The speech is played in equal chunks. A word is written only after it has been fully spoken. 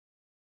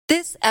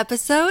This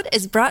episode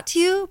is brought to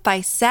you by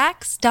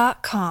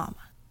Sax.com.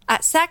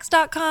 At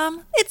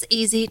Sax.com, it's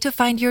easy to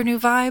find your new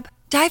vibe.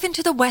 Dive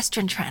into the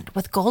Western trend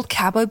with gold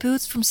cowboy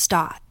boots from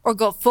Stott, or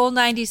go full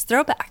 90s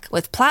throwback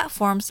with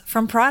platforms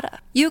from Prada.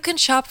 You can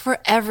shop for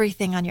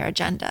everything on your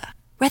agenda,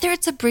 whether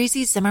it's a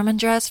breezy Zimmermann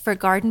dress for a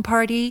garden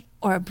party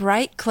or a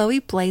bright Chloe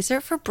blazer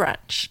for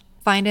brunch.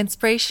 Find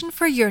inspiration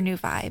for your new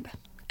vibe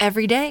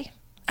every day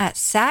at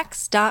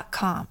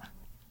Sax.com.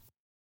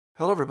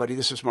 Hello, everybody.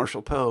 This is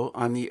Marshall Poe.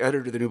 I'm the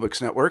editor of the New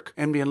Books Network.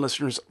 NBN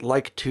listeners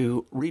like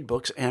to read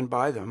books and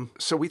buy them.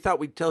 So we thought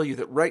we'd tell you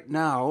that right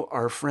now,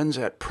 our friends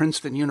at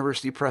Princeton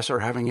University Press are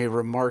having a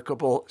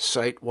remarkable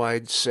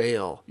site-wide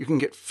sale. You can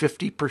get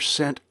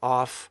 50%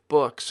 off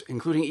books,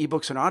 including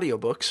ebooks and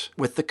audiobooks,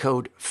 with the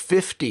code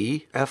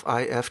 50,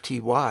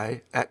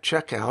 F-I-F-T-Y, at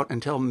checkout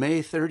until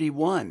May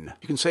 31.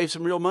 You can save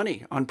some real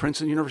money on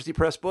Princeton University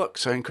Press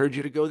books. I encourage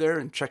you to go there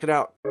and check it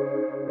out.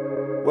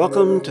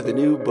 Welcome to the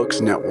New Books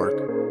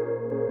Network.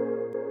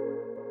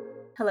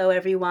 Hello,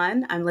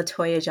 everyone. I'm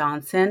Latoya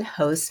Johnson,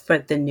 host for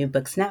the New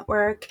Books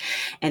Network,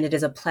 and it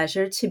is a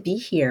pleasure to be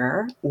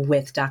here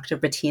with Dr.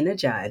 Bettina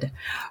Judd,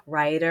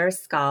 writer,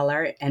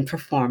 scholar, and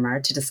performer,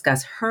 to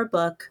discuss her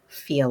book,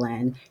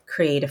 Feelin,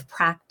 Creative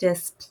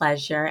Practice,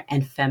 Pleasure,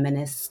 and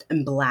Feminist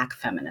and Black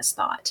Feminist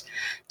Thought.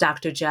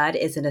 Dr. Judd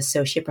is an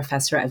associate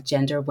professor of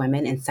gender,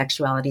 women, and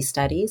sexuality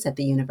studies at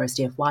the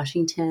University of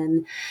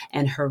Washington,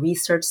 and her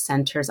research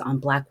centers on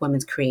Black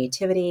women's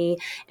creativity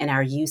and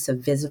our use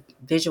of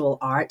visual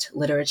art,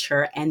 literature,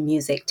 and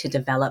music to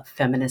develop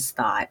feminist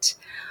thought.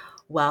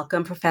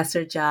 Welcome,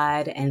 Professor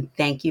Judd, and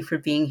thank you for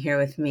being here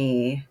with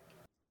me.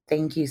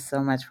 Thank you so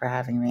much for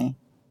having me.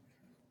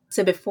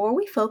 So before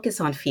we focus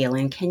on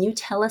Feelin, can you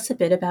tell us a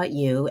bit about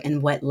you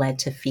and what led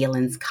to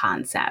Feelin's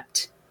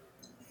concept?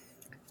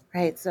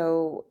 Right.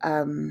 So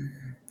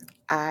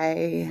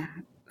I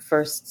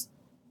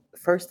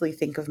firstly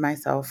think of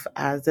myself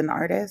as an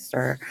artist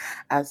or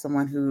as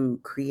someone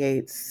who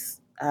creates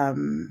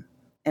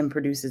and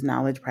produces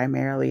knowledge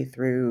primarily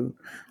through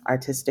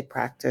artistic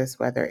practice,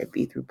 whether it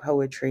be through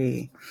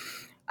poetry,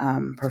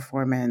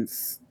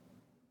 performance,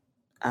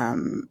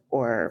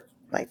 or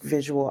like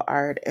visual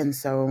art. And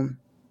so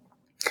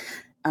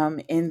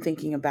in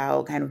thinking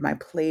about kind of my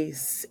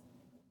place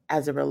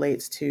as it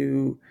relates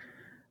to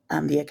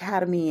the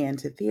academy and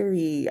to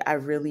theory, I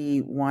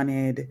really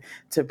wanted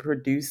to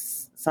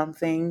produce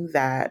something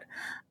that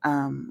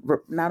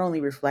not only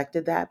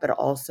reflected that, but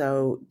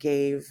also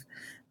gave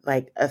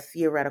like a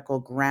theoretically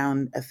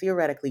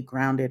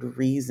grounded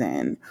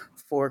reason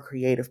for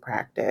creative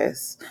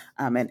practice,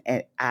 and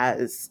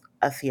as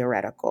theory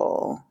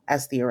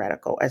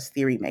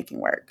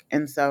making work.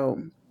 And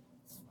so,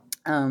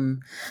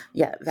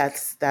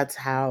 that's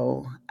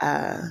how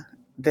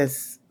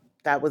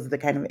that was the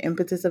kind of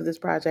impetus of this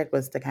project,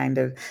 was to kind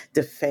of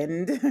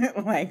defend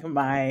like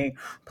my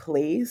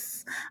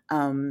place,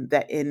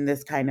 that in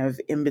this kind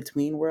of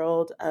in-between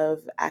world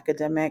of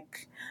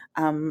academic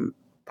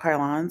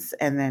parlance,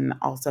 and then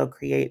also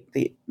create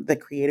the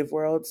creative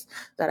worlds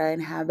that I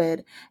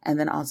inhabit, and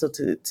then also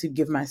to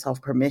give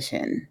myself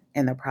permission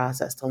in the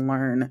process to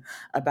learn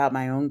about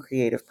my own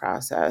creative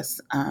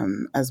process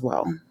as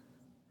well.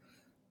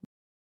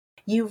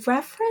 You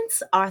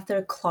reference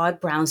Arthur Claude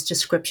Brown's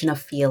description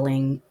of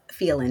Feelin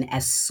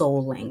as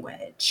soul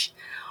language.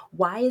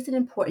 Why is it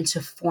important to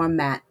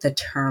format the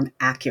term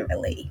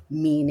accurately,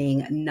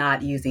 meaning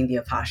not using the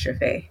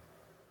apostrophe?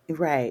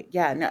 Right.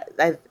 Yeah. No.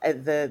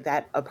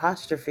 That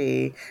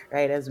apostrophe,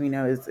 right, as we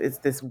know, is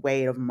this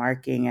way of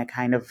marking a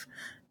kind of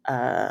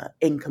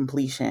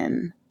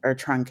incompletion or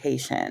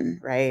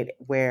truncation, right?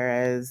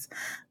 Whereas,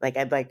 like,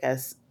 I'd like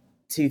us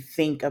to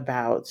think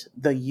about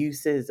the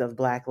uses of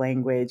Black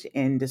language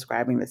in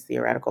describing this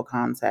theoretical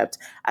concept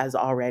as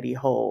already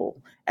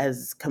whole,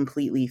 as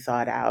completely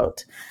thought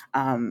out,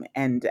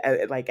 and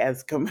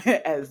as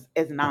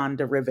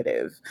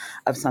non-derivative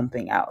of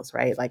something else,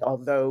 right? Like,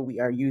 although we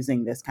are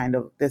using this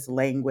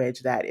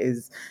language that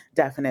is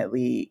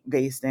definitely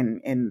based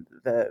in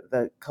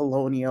the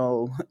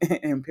colonial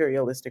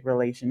imperialistic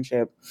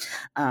relationship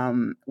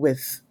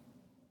with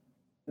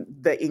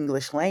the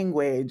English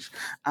language,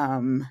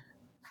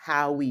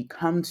 how we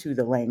come to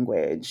the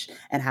language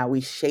and how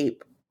we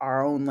shape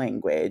our own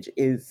language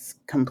is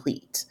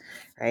complete,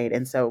 right?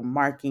 And so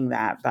marking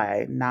that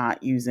by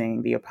not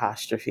using the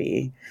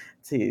apostrophe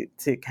to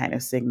kind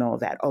of signal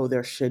that, oh,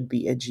 there should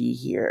be a G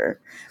here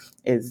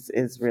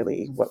is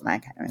really what my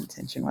kind of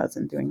intention was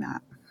in doing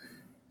that.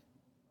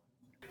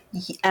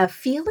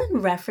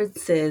 Feelin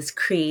references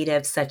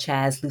creatives such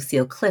as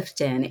Lucille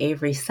Clifton,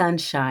 Avery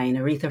Sunshine,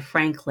 Aretha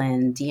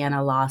Franklin,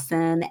 Deanna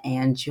Lawson,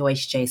 and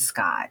Joyce J.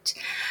 Scott.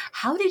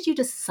 How did you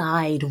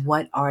decide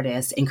what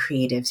artists and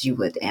creatives you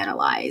would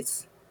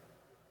analyze?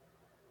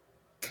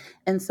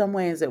 In some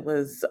ways, it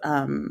was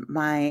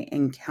my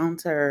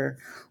encounter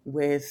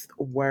with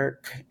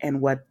work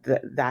and what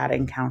that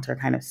encounter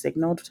kind of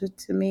signaled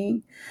to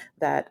me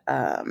that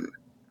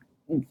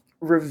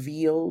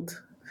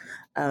revealed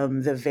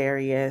the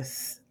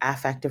various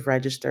affective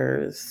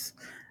registers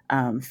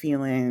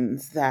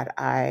feelings that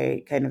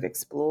I kind of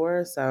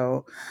explore.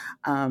 So,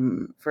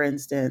 for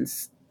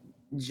instance,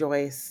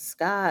 Joyce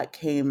Scott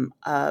came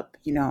up.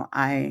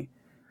 I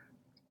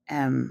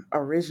am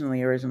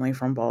originally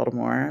from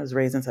Baltimore. I was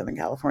raised in Southern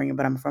California,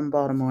 but I'm from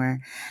Baltimore.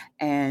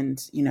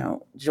 And,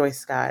 Joyce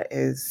Scott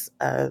is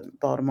a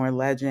Baltimore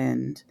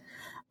legend.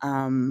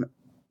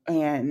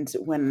 And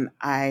when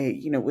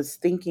I, was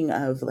thinking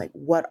of like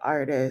what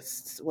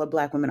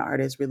Black women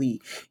artists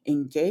really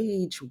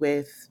engage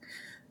with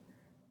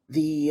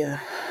the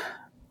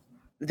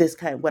this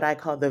kind, what I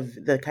call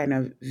the kind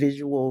of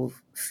visual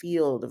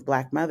field of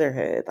Black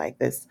motherhood, like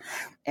this,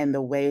 and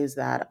the ways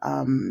that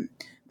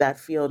that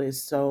field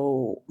is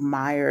so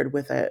mired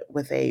with a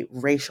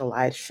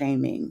racialized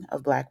shaming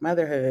of Black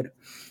motherhood.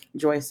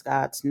 Joyce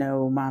Scott's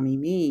 "No Mommy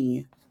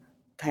Me"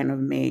 kind of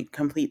made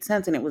complete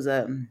sense, and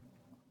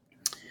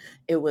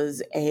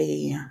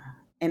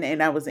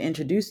and I was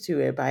introduced to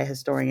it by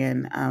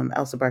historian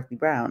Elsa Barkley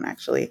Brown,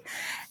 actually.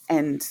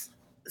 And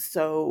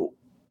so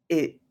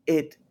it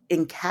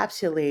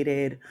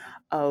encapsulated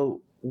a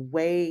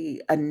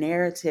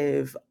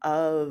narrative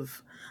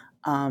of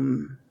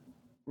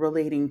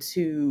relating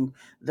to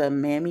the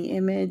mammy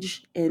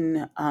image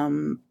in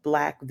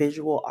Black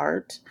visual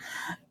art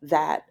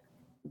that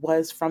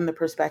was from the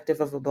perspective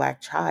of a Black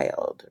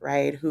child,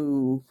 right?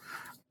 Who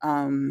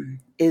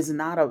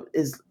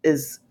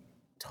is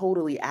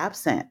totally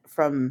absent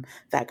from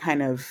that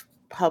kind of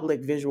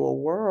public visual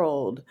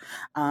world,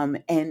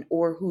 and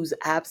or whose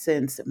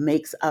absence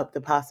makes up the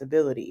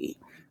possibility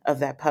of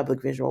that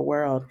public visual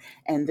world.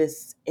 And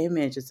this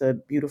image is a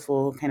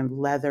beautiful kind of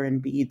leather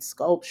and bead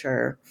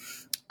sculpture,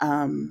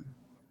 um,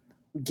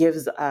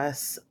 gives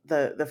us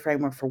the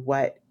framework for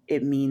what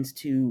it means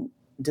to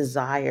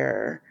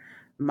desire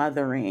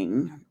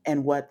mothering,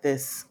 and what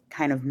this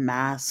kind of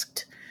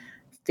masked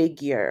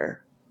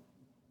figure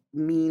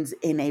means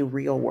in a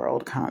real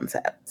world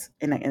concept,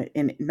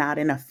 in not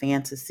in a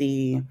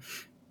fantasy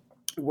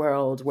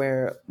world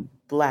where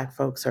Black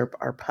folks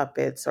are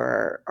puppets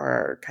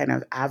or kind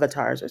of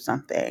avatars or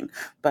something,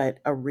 but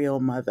a real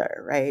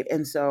mother, right?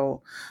 And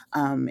so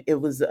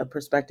it was a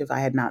perspective I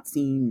had not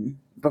seen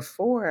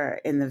before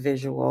in the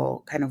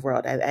visual kind of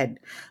world. I'd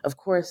of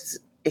course,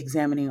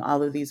 examining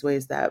all of these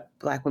ways that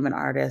Black women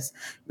artists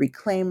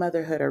reclaim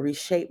motherhood or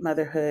reshape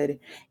motherhood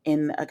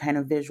in a kind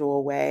of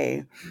visual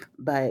way,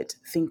 but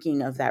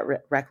thinking of that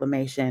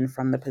reclamation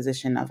from the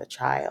position of a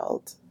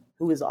child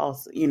who is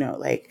also,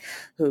 like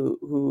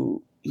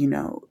who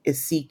is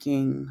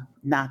seeking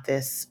not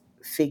this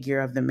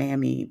figure of the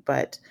mammy,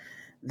 but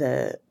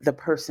the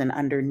person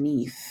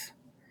underneath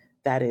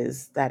that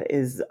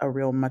is a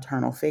real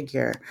maternal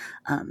figure.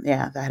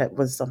 That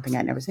was something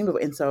I'd never seen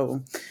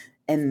before.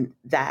 And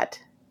that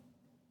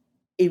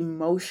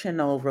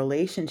emotional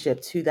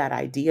relationship to that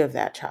idea of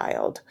that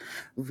child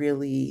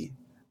really,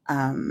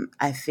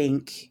 I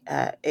think,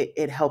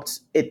 it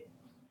helped it,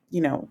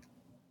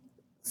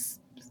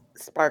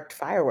 sparked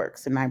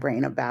fireworks in my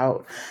brain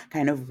about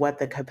kind of what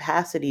the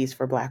capacities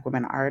for Black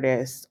women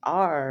artists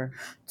are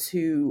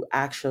to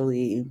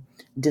actually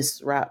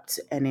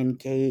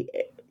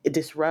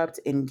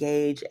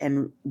engage,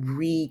 and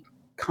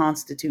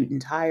reconstitute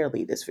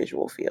entirely this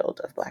visual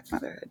field of Black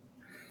motherhood.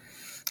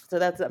 So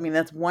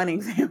that's one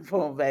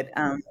example, but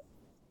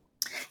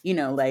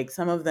like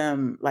some of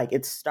them, like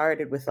it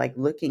started with like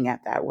looking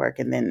at that work,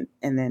 and then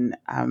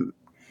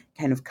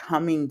kind of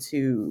coming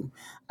to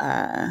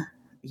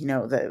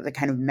the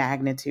kind of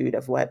magnitude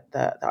of what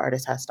the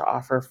artist has to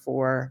offer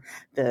for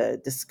the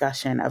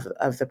discussion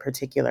of the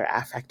particular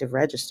affective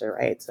register,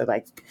 right? So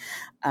like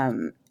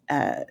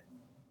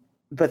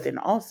but then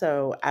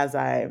also, as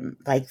I'm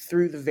like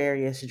through the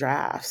various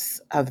drafts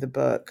of the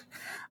book,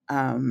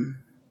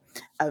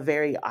 a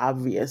very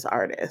obvious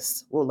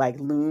artist will like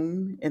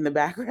loom in the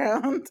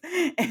background,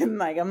 and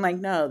like I'm like,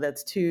 no,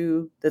 that's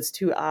too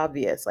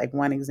obvious. Like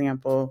one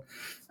example,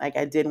 like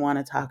I did want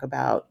to talk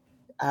about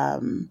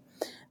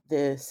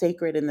the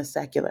sacred and the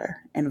secular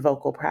in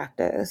vocal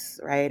practice,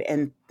 right?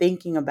 And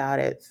thinking about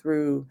it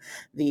through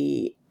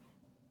the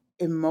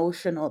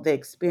the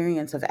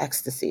experience of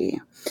ecstasy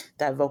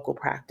that vocal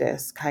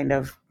practice kind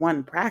of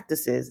one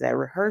practices, that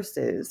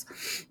rehearses,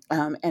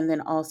 and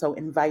then also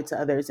invites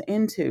others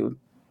into.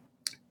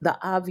 The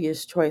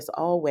obvious choice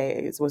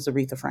always was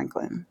Aretha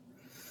Franklin,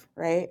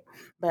 right?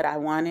 But I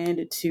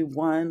wanted to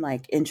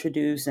like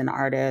introduce an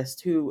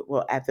artist who,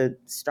 well, at the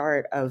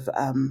start of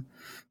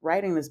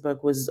writing this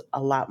book was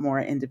a lot more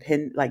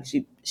independent. Like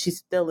she's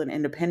still an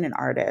independent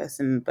artist,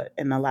 and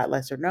a lot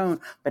lesser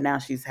known. But now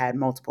she's had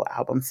multiple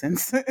albums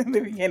since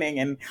the beginning,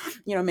 and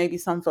maybe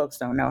some folks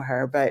don't know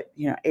her, but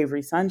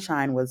Avery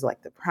Sunshine was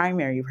like the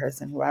primary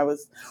person who I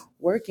was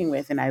working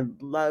with, and I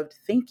loved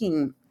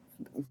thinking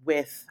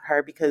with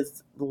her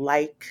because,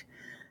 like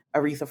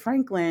Aretha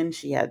Franklin,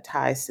 she had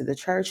ties to the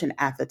church. And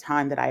at the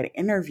time that I had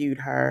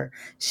interviewed her,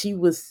 she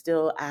was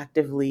still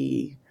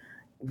actively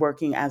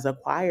working as a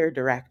choir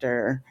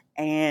director.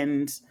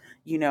 And,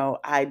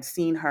 I'd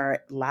seen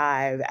her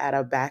live at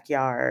a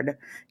backyard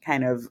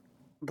kind of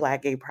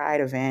Black Gay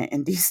Pride event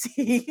in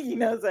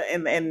DC, so,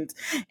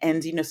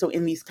 and so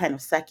in these kind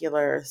of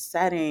secular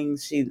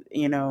settings,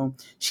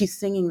 she's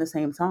singing the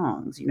same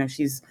songs.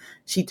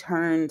 She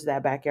turned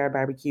that backyard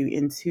barbecue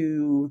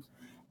into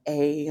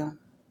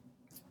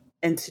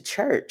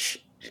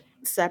church,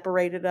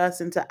 separated us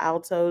into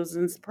altos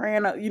and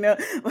soprano, and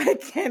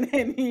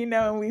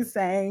we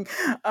sang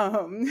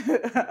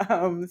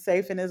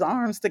Safe in His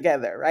Arms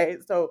together, right?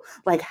 So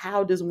like,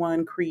 how does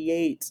one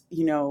create,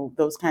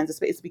 those kinds of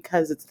space?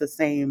 Because it's the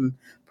same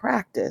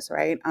practice,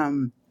 right?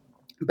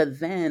 But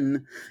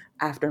then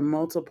after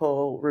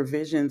multiple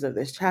revisions of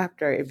this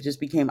chapter, it just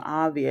became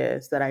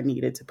obvious that I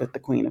needed to put the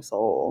Queen of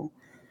Soul,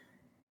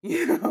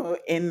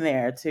 in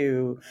there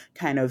to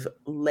kind of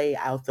lay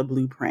out the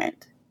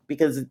blueprint,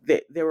 because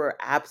there were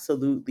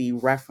absolutely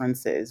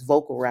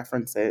vocal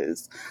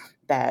references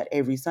that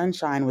Avery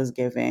Sunshine was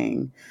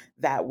giving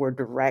that were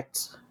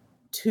direct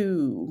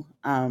to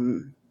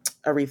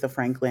Aretha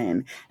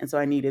Franklin. And so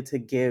I needed to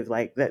give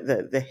like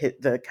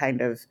the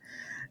kind of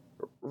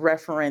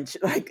reference,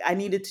 like I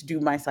needed to do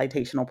my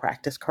citational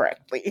practice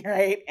correctly,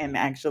 right? And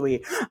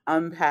actually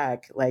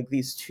unpack like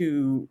these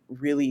two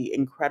really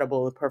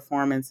incredible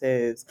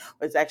performances.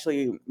 It's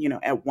actually,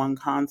 at one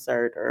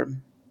concert, or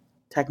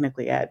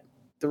technically at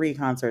 3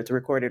 concerts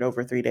recorded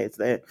over 3 days,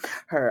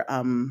 her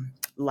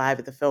Live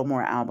at the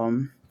Fillmore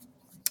album,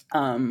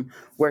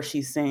 where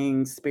she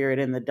sings Spirit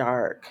in the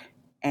Dark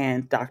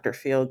and Dr.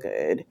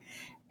 Feelgood.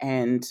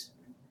 And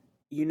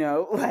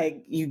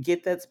like you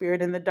get that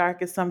Spirit in the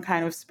Dark is some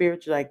kind of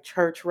spiritual, like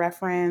church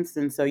reference.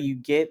 And so you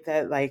get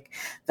that, like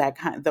that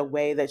kind, the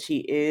way that she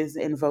is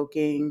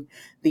invoking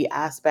the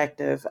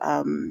aspect of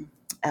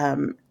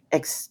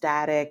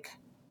ecstatic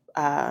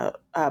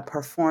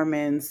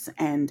performance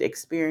and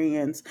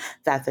experience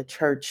that the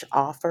church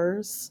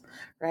offers,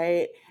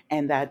 right?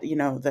 And that,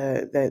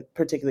 the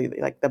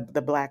particularly like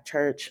the Black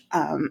church,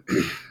 both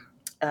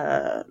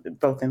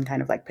in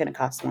kind of like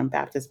Pentecostal and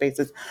Baptist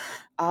spaces,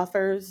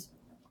 offers.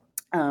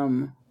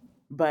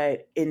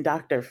 But in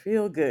Dr.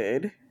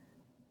 Feelgood,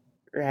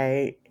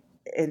 right?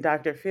 In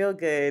Dr.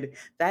 Feelgood,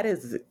 that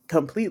is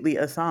completely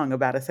a song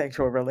about a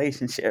sexual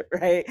relationship,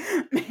 right?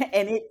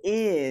 And it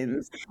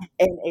ends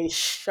in a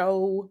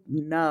show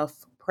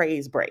enough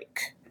praise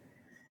break,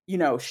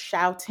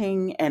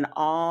 shouting and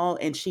all.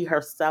 And she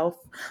herself,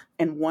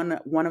 in one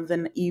of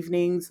the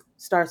evenings,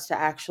 starts to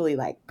actually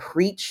like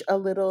preach a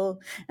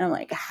little. And I'm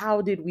like,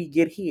 how did we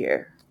get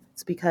here?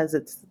 It's because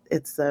it's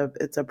a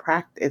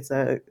practice,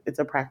 it's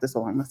a practice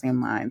along the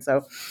same line.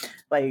 So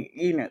like,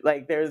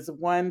 like there's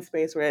one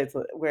space where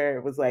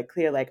it was like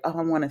clear, like, oh,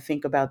 I want to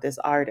think about this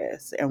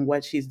artist and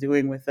what she's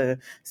doing with the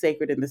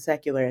sacred and the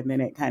secular. And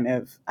then it kind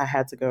of, I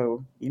had to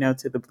go,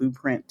 to the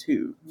blueprint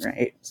too,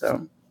 right?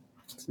 So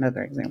it's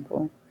another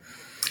example.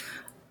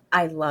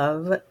 I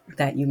love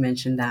that you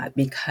mentioned that,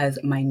 because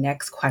my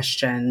next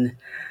question.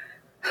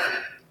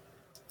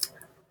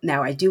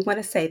 Now, I do want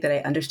to say that I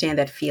understand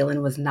that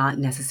Feelin was not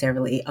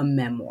necessarily a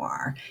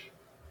memoir.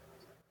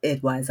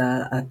 It was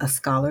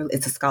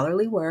it's a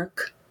scholarly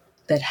work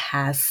that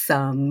has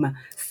some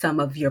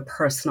of your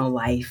personal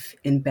life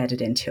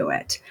embedded into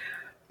it.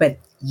 But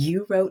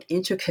you wrote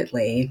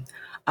intricately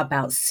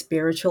about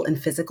spiritual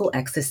and physical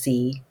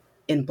ecstasy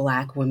in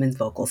Black women's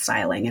vocal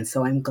styling. And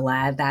so I'm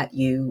glad that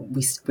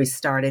we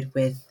started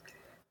with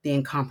the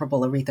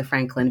incomparable Aretha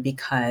Franklin,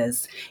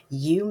 because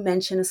you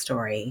mentioned a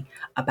story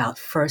about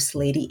First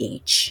Lady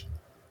H,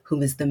 who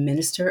was the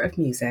minister of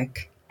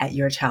music at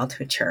your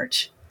childhood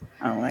church.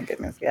 Oh my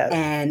goodness, yes.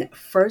 And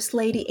First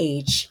Lady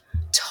H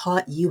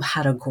taught you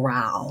how to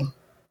growl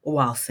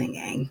while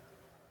singing.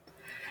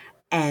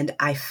 And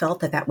I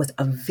felt that was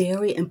a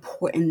very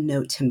important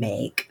note to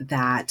make,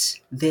 that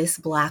this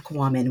Black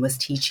woman was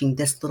teaching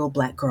this little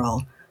Black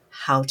girl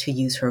how to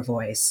use her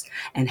voice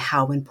and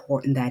how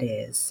important that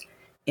is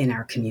in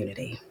our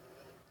community.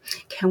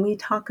 Can we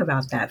talk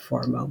about that for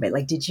a moment?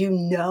 Like, did you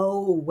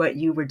know what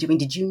you were doing?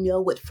 Did you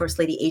know what First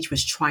Lady H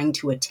was trying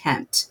to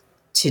attempt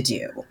to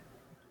do?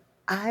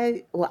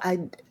 I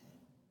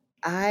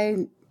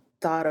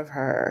thought of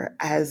her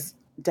as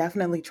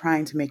definitely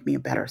trying to make me a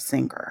better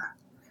singer.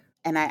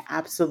 And I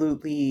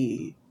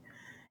absolutely,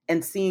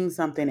 and seeing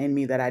something in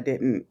me that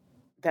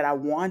I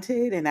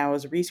wanted and I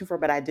was reaching for,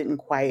 but I didn't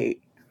quite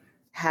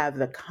have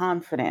the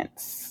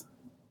confidence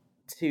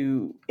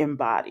to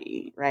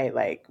embody, right?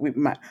 Like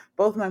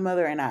both my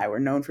mother and I were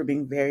known for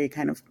being very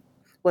kind of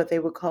what they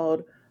would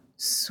call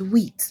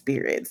sweet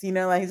spirits,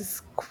 like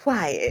just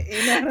quiet,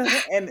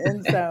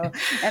 and so,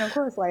 and of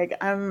course, like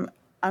I'm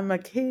a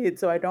kid,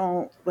 so I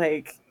don't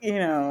like,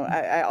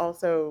 I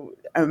also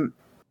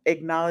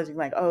acknowledging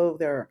like, oh,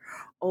 they're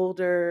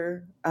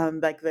older,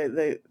 like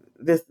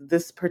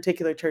this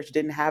particular church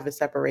didn't have a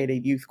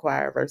separated youth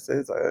choir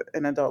versus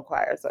an adult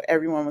choir, so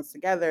everyone was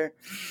together.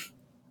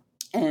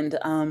 And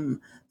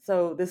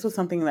so this was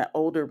something that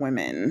older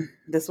women,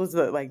 this was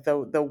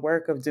the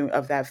work of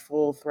that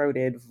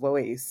full-throated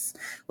voice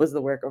was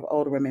the work of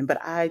older women.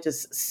 But I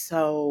just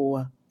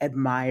so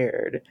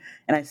admired,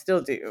 and I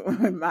still do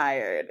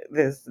admired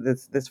this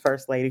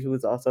First Lady, who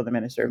was also the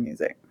minister of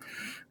music.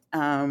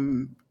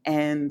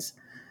 And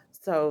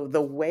so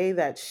the way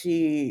that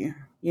we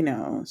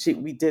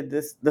did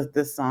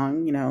this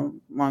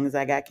song, Long as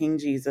I Got King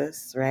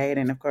Jesus, right?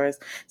 And of course,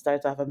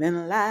 starts off, I've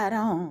been lied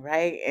on,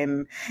 right?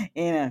 And,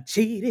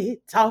 cheated,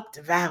 talked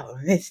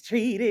about,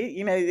 mistreated,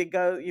 it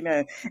goes,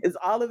 it's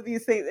all of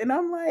these things. And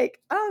I'm like,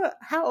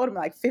 how old am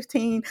I? Like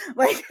 15?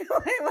 Like,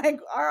 like,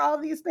 are all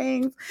these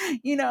things,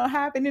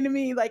 happening to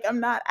me? Like, I'm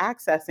not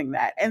accessing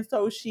that. And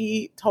so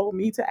she told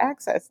me to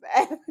access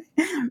that.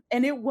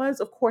 And it was,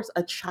 of course,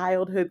 a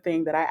childhood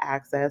thing that I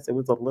accessed. It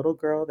was a little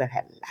girl that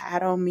had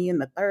lied on me in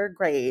the 3rd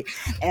grade,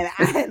 and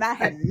I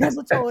had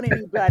never told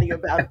anybody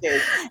about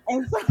this.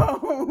 And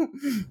so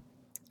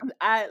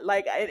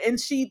and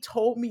she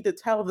told me to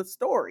tell the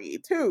story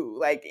too,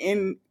 like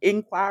in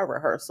choir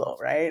rehearsal,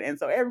 right? And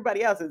so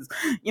everybody else is,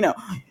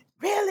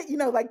 really,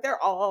 like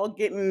they're all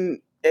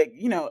getting,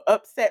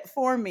 upset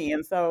for me.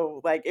 And so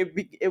like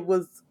it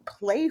was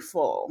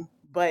playful,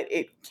 but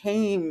it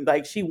came,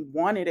 like, she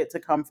wanted it to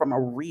come from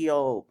a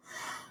real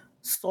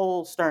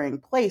soul stirring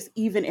place,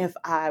 even if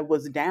I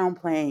was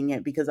downplaying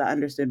it because I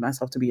understood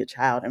myself to be a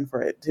child and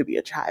for it to be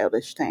a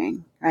childish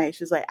thing, right?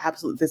 She's like,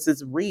 absolutely, this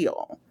is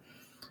real.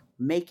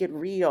 Make it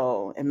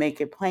real and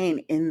make it plain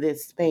in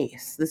this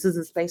space. This is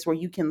a space where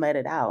you can let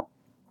it out.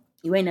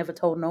 You ain't never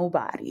told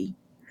nobody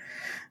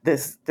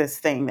this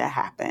thing that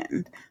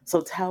happened.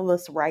 So tell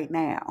us right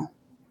now,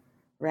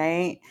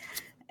 right?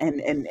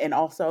 And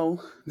also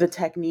the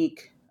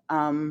technique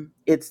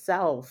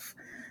itself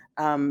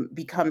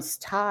becomes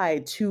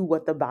tied to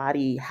what the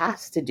body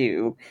has to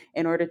do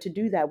in order to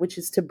do that, which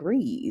is to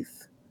breathe.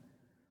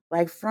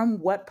 Like, from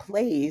what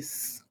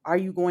place are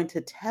you going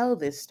to tell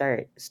this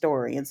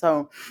story? And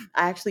so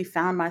I actually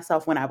found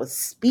myself, when I was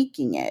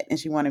speaking it, and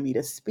she wanted me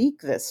to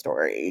speak this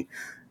story,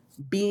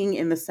 being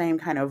in the same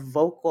kind of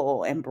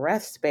vocal and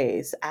breath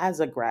space as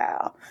a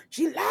growl.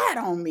 She lied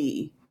on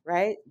me,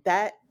 right?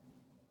 That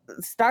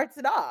starts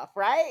it off,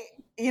 right?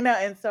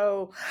 And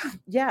so,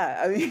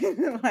 yeah, I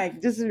mean,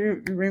 like, just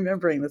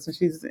remembering this, and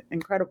she's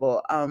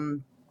incredible.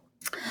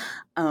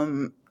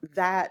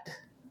 That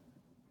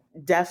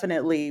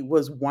definitely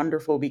was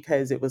wonderful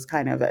because it was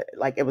kind of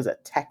it was a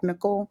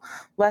technical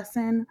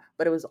lesson,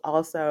 but it was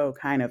also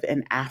kind of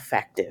an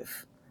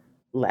affective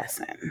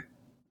lesson,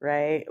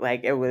 right?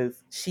 Like,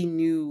 she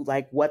knew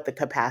like what the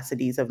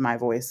capacities of my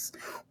voice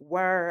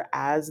were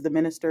as the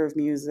minister of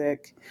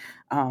music,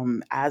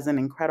 as an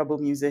incredible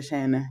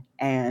musician,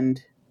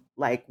 and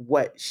like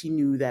what she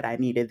knew that I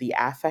needed, the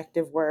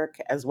affective work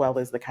as well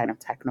as the kind of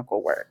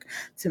technical work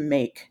to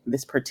make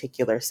this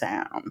particular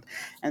sound.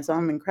 And so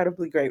I'm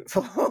incredibly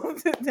grateful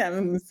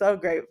I'm so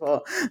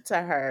grateful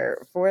to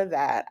her for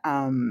that,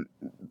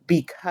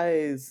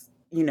 because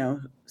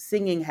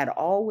singing I'd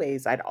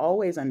always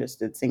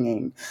understood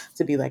singing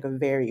to be like a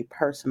very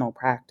personal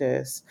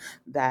practice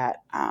that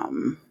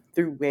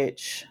through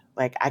which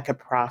like I could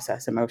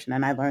process emotion.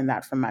 And I learned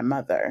that from my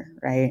mother,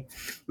 right?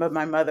 But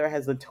my mother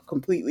has a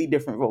completely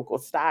different vocal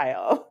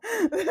style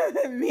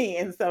than me.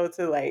 And so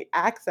to like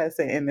access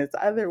it in this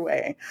other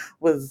way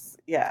was,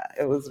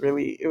 it was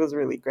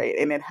really great.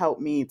 And it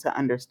helped me to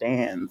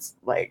understand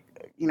like,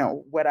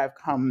 what I've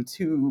come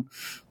to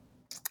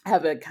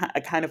have a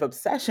kind of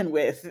obsession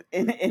with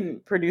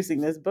in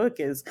producing this book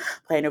is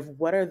kind of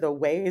what are the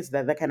ways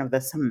that the kind of the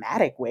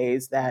somatic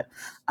ways that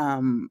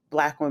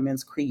Black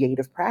women's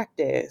creative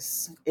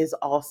practice is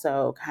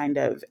also kind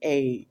of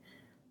a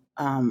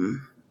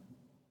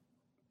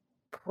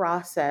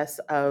process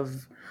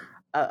of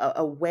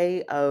a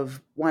way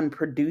of one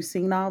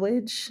producing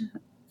knowledge,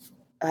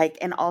 like,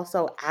 and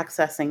also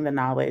accessing the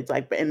knowledge,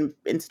 like, and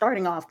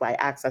starting off by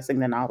accessing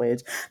the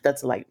knowledge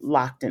that's like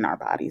locked in our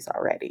bodies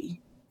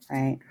already,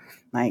 right?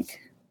 Like,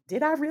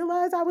 did I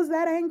realize I was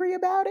that angry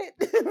about it?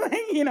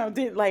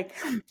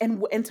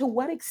 And to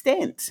what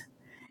extent?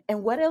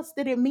 And what else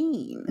did it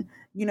mean,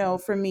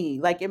 for me?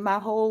 Like, in my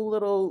whole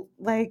little,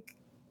 like,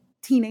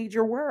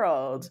 teenager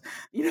world,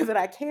 that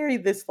I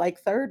carried this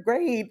like 3rd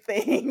grade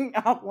thing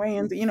outweighing,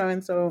 and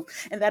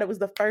that it was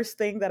the first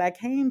thing that I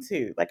came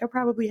to. Like, I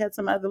probably had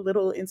some other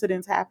little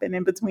incidents happen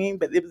in between,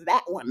 but it was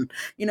that one,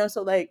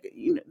 so like,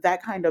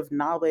 that kind of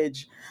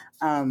knowledge,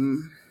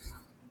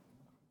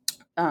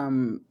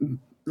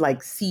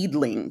 like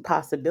seedling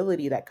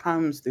possibility that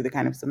comes through the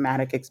kind of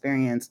somatic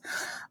experience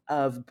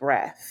of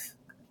breath,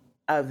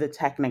 of the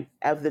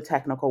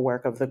technical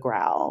work of the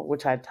growl,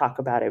 which I talk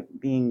about it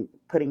being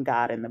putting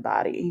God in the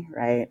body,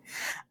 right?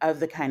 Of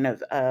the kind of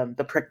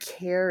the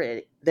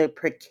precarious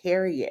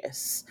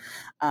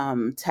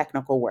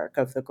technical work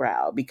of the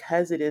growl,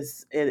 because it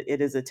is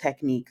a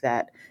technique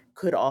that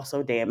could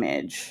also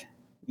damage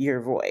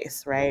your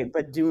voice, right?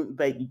 But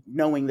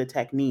knowing the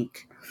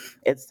technique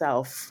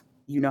itself,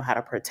 you know how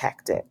to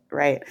protect it,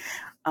 right?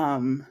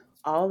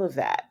 All of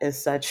that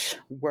is such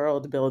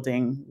world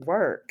building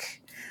work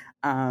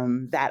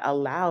that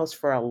allows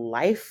for a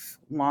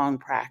lifelong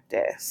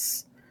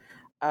practice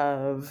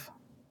of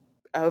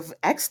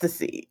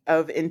ecstasy,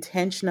 of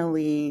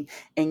intentionally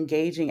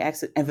engaging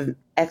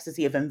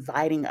ecstasy, of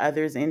inviting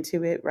others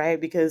into it, right?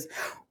 Because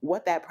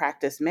what that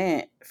practice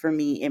meant for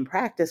me in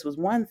practice was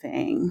one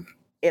thing.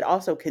 It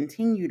also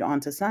continued on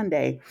to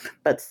Sunday,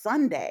 but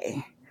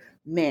Sunday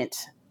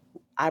meant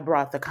I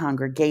brought the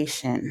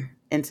congregation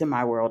into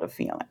my world of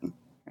feeling,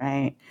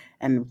 right?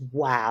 And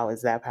wow,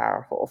 is that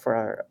powerful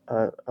for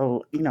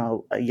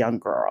a young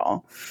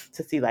girl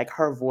to see like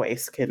her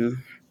voice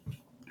can,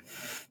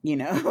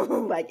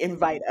 like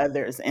invite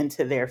others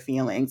into their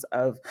feelings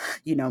of,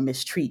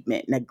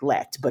 mistreatment,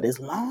 neglect. But as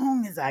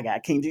long as I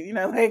got King,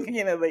 like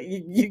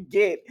you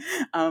get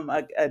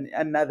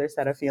another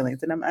set of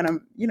feelings. And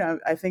I'm,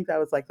 I think that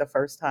was like the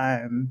first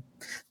time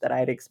that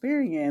I'd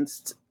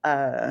experienced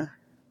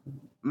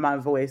my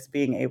voice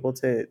being able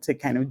to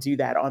kind of do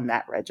that on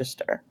that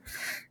register,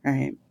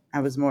 right? I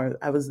was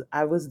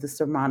the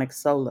sermonic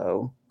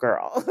solo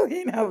girl,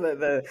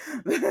 the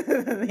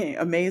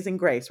Amazing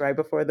Grace, right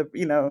before the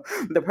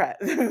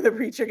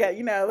preacher got,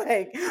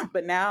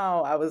 but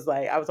now I was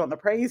on the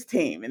praise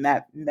team, and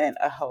that meant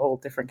a whole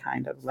different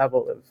kind of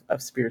level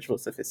of spiritual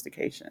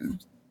sophistication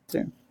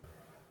too.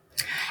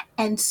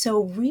 And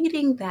so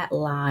reading that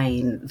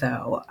line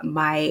though,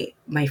 my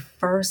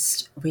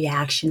first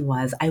reaction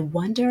was, I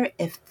wonder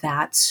if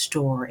that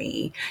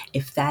story,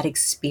 if that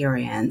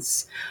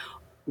experience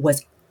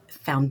was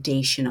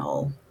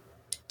foundational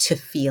to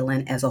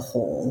Feelin as a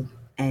whole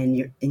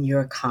and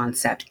your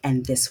concept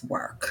and this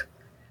work.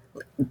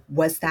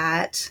 Was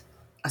that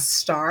a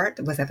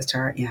start? Was that the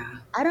start? Yeah.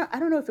 I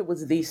don't know if it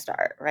was the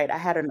start, right? I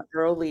had an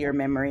earlier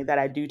memory that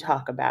I do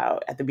talk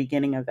about at the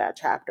beginning of that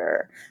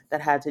chapter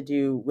that had to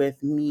do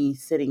with me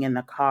sitting in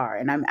the car,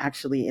 and I'm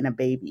actually in a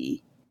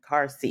baby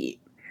car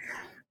seat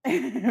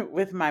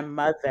with my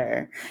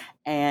mother,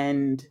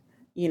 and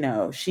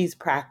she's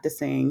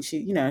practicing.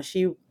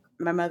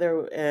 My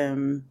mother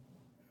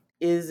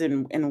is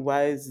and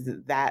was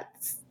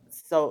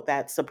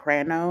that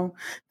soprano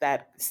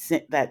that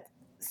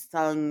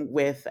sung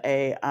with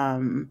a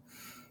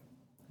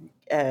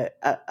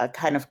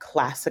kind of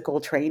classical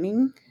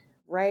training,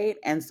 right?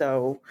 And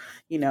so,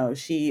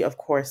 she, of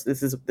course,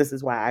 this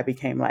is why I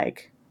became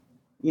like,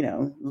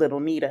 Little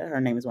Nita. Her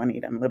name is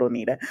Juanita. I'm Little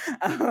Nita.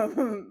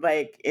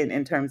 Like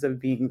in terms of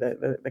being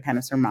the kind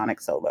of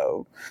sermonic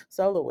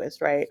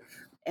soloist, right?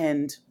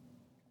 And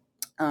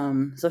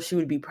so she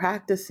would be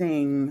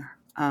practicing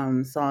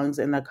songs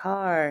in the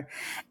car,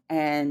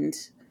 and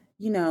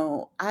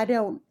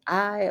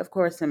I of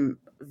course am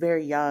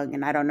very young,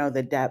 and I don't know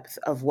the depth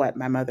of what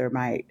my mother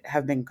might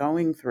have been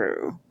going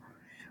through,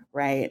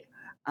 right?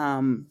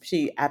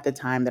 She, at the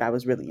time that I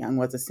was really young,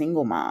 was a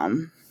single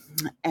mom,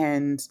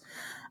 and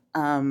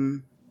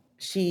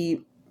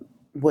she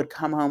would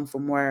come home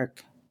from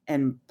work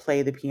and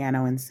play the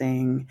piano and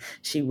sing.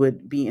 She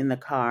would be in the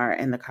car,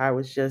 and the car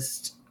was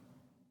just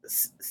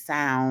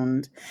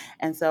sound.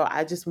 And so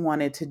I just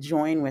wanted to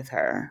join with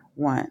her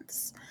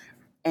once.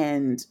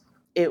 And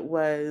it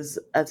was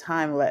a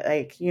time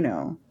like,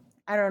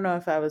 I don't know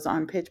if I was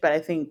on pitch, but I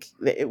think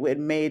that it would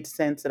made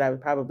sense that I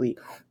would probably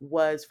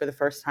was for the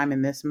first time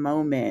in this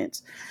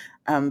moment,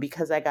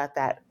 because I got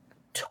that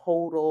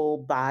total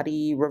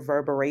body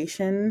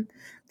reverberation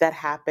that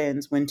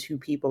happens when two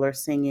people are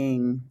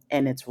singing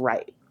and it's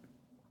right.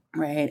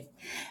 Right.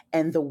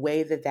 And the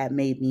way that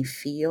made me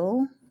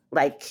feel,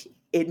 like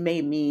it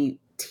made me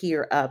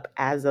tear up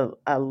as a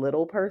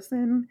little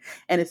person.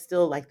 And it's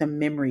still like the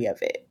memory of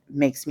it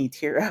makes me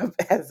tear up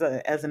as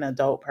an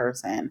adult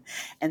person.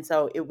 And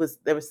so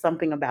there was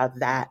something about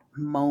that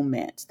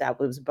moment that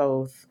was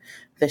both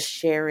the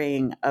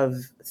sharing of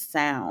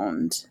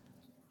sound,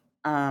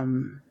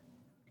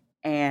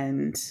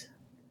 and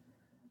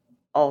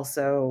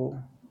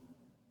also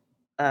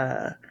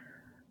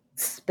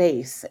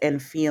space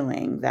and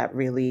feeling that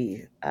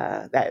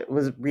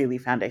was really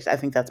foundation. I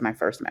think that's my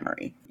first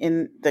memory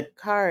in the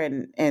car,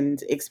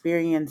 and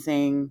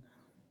experiencing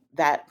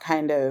that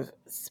kind of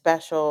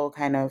special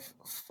kind of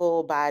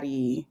full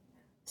body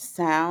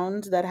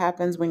sound that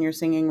happens when you're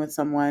singing with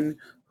someone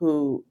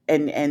who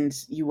and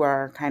you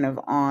are kind of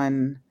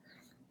on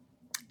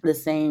the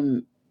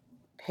same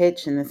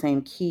pitch and the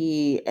same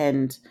key,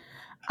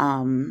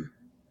 um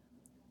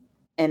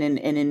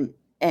and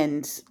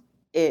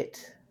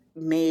it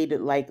made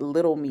like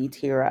little me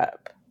tear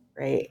up,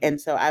 right?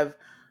 And so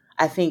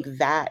I think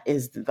that's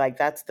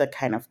the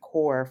kind of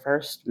core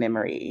first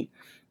memory,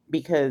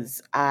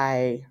 because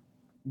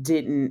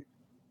didn't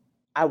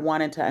I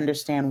wanted to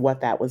understand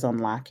what that was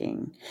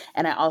unlocking,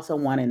 and I also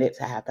wanted it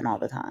to happen all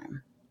the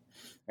time,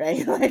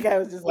 right? Like I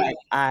was just like,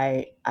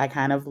 I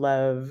kind of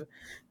love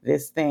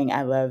this thing.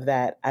 I love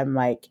that I'm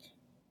like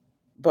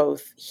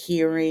both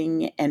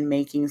hearing and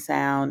making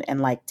sound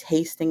and like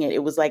tasting it.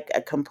 It was like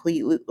a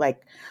completely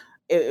like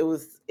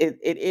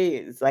it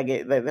is like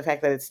the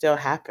fact that it still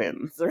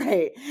happens,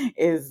 right?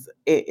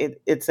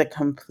 It's a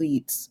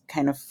complete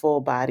kind of full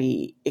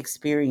body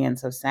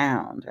experience of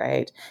sound,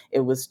 right? It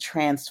was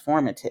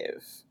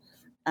transformative.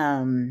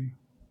 And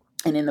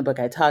in the book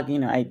I talk,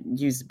 I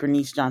use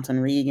Bernice Johnson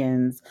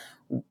Regan's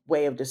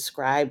way of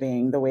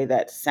describing the way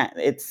that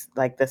it's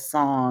like the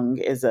song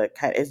is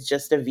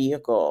just a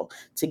vehicle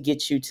to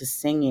get you to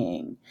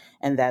singing,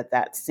 and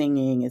that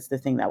singing is the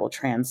thing that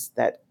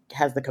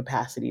has the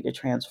capacity to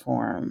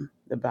transform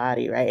the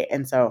body, right?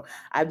 And so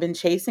I've been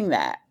chasing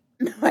that.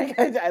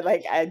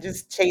 I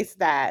just chased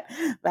that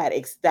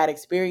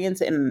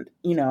experience, and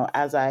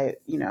as I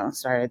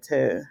started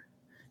to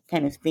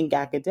kind of think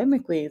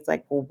academically, it's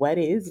like, well, what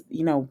is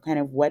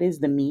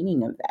the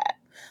meaning of that?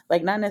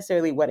 Like, not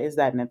necessarily what is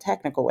that in a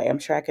technical way. I'm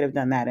sure I could have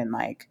done that in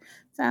like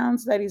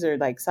sound studies or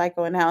like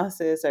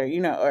psychoanalysis, or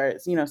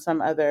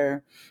some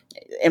other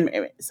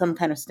some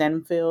kind of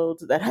STEM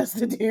field that has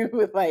to do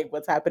with like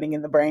what's happening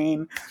in the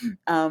brain.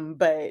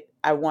 But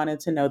I wanted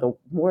to know the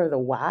more of the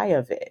why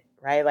of it,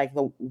 right? Like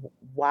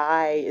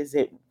why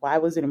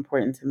was it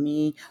important to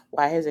me?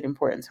 Why is it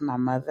important to my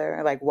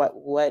mother? Like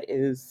what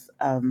is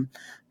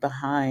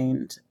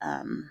behind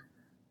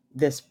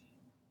this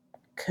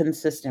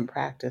consistent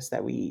practice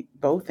that we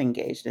both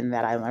engaged in,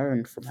 that I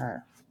learned from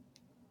her.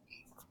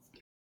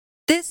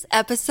 This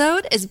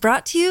episode is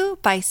brought to you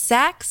by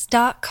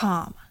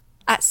Sax.com.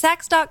 At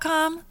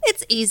Sax.com,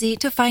 it's easy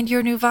to find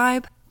your new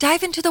vibe.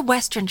 Dive into the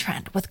Western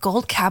trend with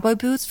gold cowboy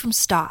boots from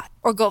Stott,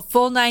 or go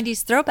full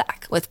 90s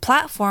throwback with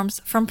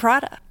platforms from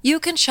Prada. You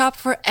can shop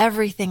for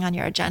everything on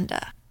your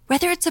agenda,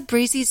 whether it's a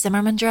breezy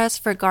Zimmermann dress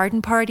for a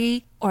garden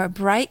party or a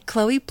bright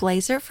Chloe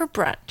blazer for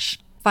brunch.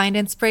 Find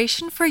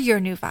inspiration for your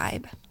new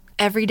vibe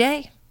every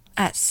day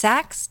at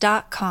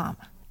Sax.com.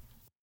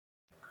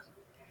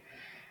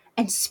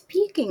 And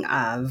speaking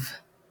of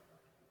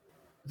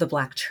the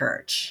Black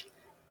church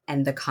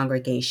and the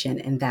congregation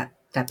in that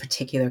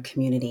particular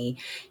community,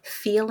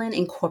 Feelin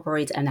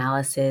incorporates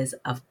analysis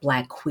of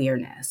Black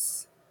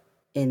queerness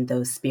in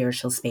those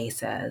spiritual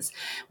spaces.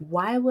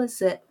 Why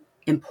was it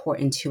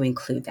important to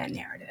include that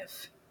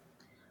narrative?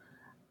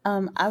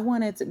 I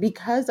wanted to,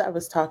 because I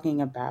was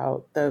talking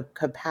about the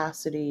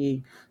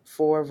capacity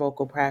for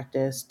vocal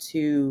practice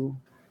to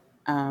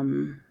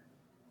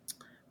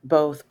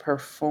both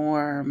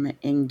perform,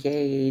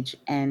 engage,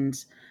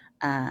 and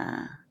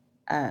uh,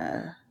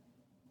 uh,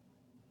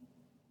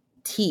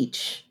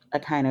 teach a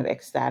kind of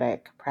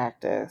ecstatic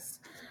practice.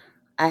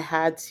 I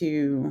had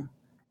to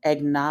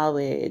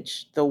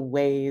acknowledge the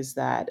ways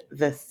that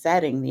the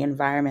setting, the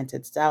environment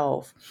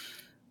itself,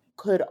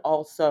 could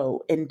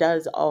also and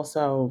does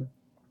also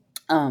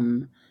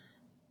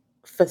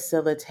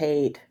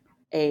facilitate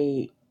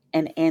an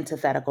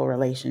antithetical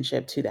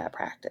relationship to that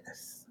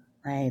practice,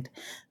 right?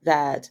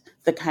 That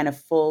the kind of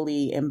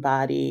fully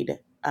embodied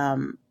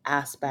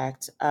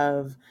aspect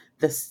of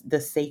the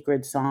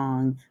sacred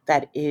song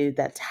that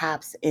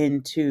taps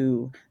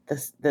into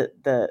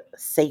the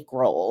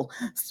sacral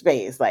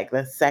space, like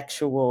the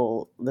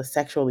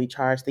sexually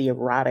charged, the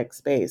erotic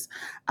space.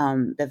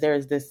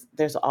 That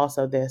there's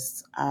also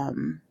this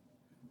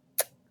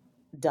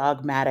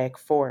dogmatic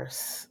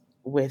force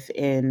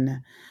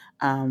within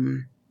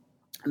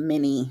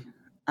many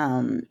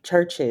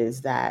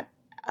churches that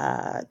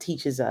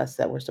teaches us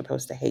that we're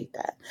supposed to hate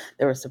that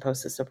we're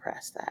supposed to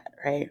suppress that,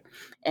 right?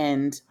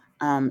 And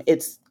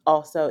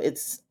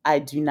I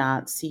do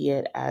not see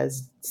it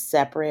as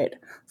separate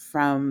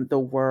from the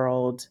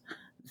world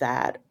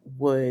that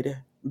would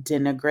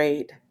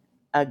denigrate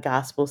a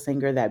gospel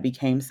singer that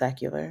became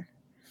secular,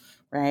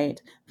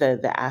 right?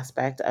 The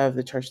aspect of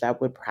the church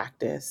that would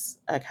practice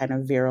a kind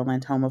of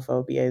virulent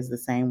homophobia is the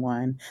same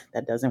one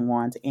that doesn't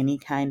want any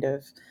kind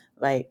of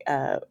like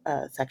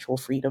sexual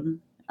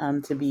freedom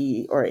to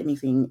be, or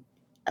anything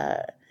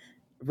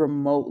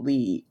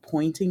remotely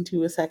pointing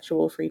to a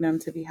sexual freedom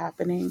to be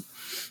happening.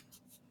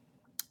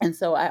 And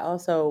so I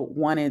also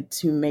wanted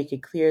to make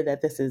it clear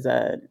that this is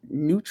a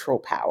neutral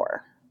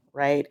power,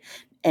 right?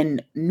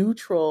 And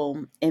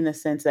neutral in the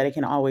sense that it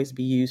can always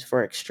be used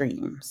for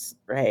extremes,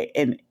 right?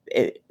 And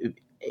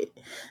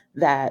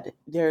that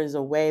there's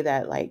a way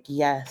that, like,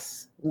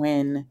 yes,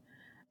 when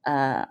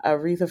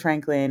Aretha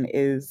Franklin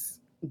is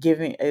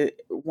giving, it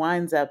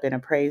winds up in a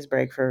praise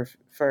break for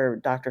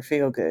Dr.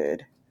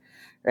 Feelgood,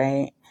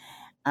 right?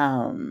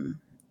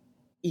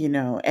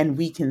 And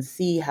we can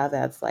see how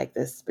that's like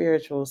this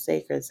spiritual,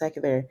 sacred,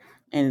 secular,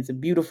 and it's a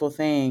beautiful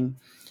thing.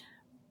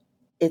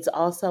 It's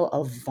also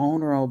a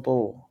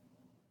vulnerable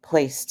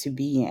place to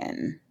be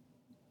in,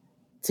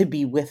 to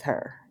be with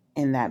her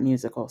in that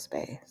musical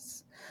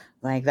space.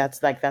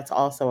 That's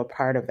also a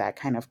part of that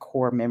kind of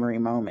core memory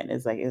moment,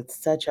 is like, it's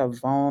such a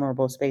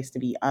vulnerable space to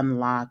be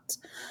unlocked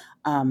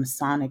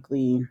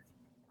sonically,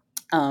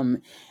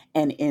 and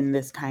in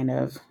this kind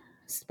of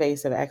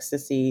space of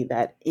ecstasy,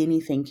 that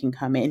anything can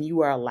come in. You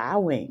are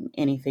allowing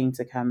anything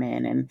to come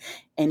in, and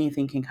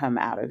anything can come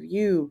out of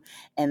you.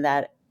 And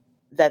that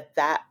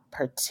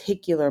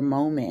particular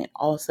moment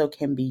also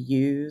can be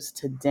used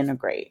to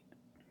denigrate,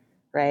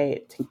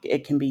 right?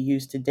 It can be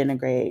used to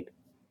denigrate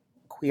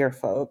queer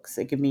folks.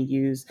 It can be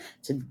used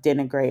to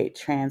denigrate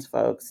trans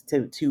folks,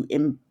 to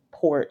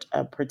import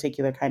a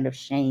particular kind of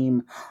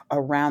shame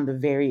around the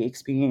very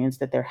experience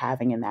that they're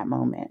having in that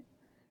moment,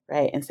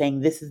 right? And saying,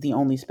 this is the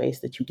only space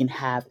that you can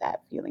have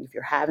that feeling. If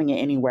you're having it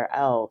anywhere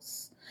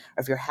else,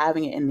 or if you're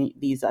having it in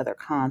these other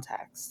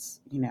contexts,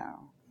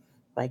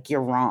 like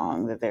you're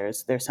wrong, that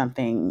there's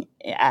something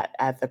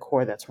at the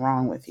core that's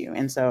wrong with you.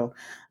 And so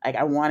like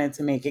I wanted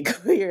to make it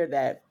clear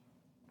that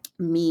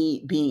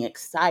me being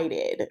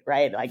excited,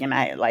 right? Like, and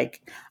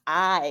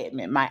I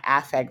admit my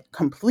affect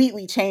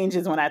completely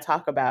changes when I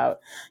talk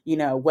about,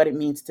 what it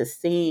means to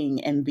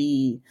sing and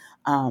be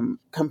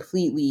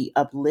completely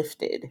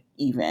uplifted,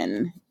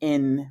 even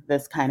in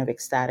this kind of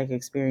ecstatic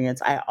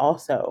experience. I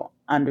also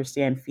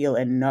understand, feel,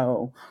 and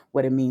know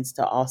what it means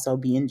to also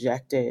be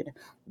injected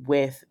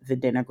with the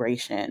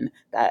denigration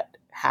that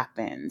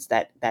happens,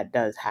 that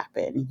does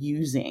happen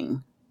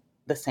using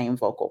the same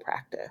vocal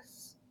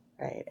practice,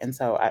 right? And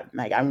so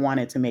I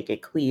wanted to make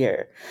it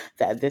clear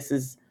that this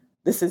is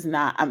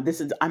not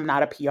I'm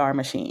not a PR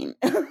machine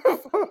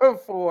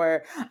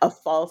for a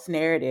false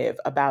narrative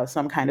about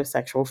some kind of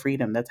sexual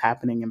freedom that's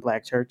happening in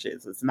Black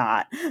churches. It's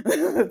not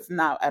it's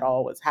not at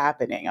all what's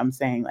happening. I'm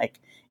saying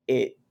like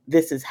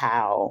this is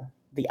how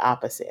the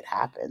opposite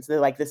happens. They're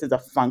like, this is a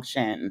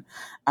function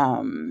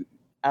of,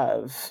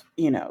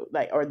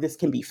 or this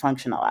can be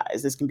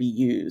functionalized. This can be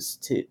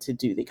used to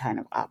do the kind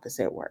of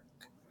opposite work.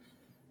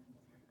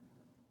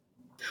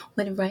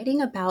 When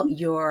writing about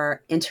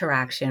your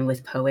interaction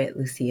with poet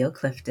Lucille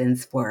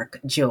Clifton's work,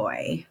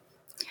 Joy,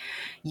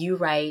 you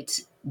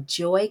write,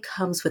 "Joy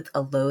comes with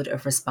a load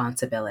of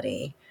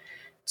responsibility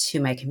to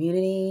my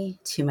community,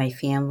 to my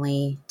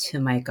family, to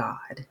my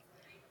God."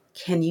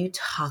 Can you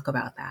talk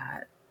about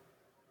that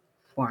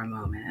for a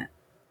moment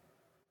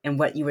and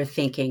what you were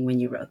thinking when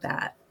you wrote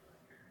that?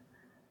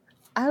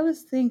 I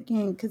was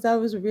thinking, because I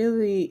was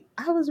really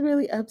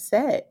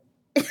upset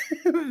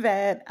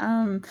that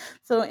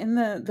so in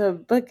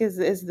the book is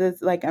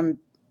this, like, I'm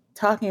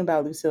talking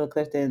about Lucille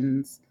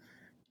Clifton's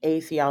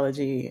A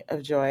Theology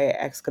of Joy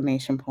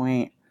exclamation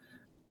point,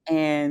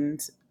 and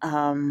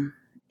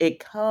it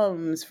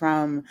comes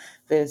from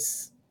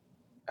this,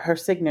 her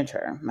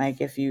signature. Like,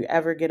 if you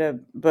ever got a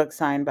book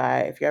signed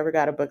by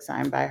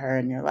her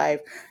in your life,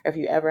 or if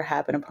you ever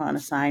happen upon a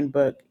signed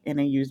book in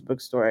a used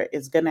bookstore,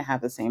 it's going to have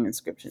the same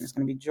inscription. It's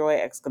going to be Joy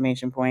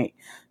exclamation point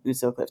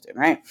Lucille Clifton,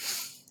 right?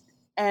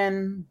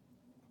 And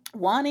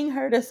wanting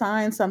her to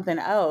sign something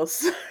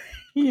else,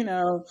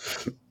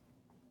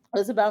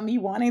 was about me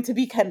wanting to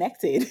be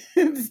connected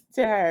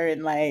to her.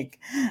 And like,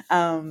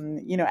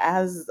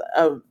 as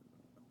a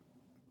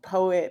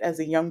poet, as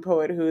a young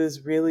poet who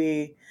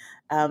really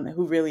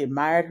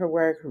admired her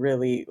work, who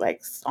really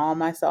like saw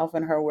myself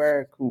in her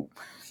work, who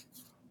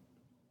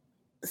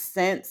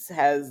since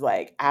has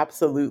like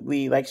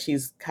absolutely, like,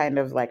 she's kind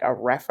of like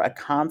a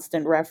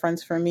constant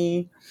reference for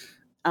me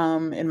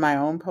in my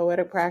own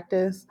poetic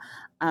practice.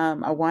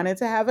 I wanted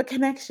to have a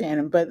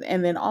connection,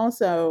 and then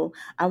also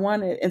I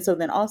wanted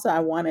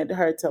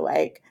her to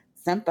like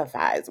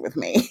sympathize with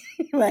me,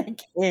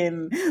 like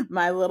in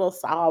my little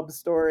sob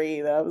story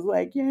that I was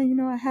like, yeah,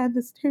 I had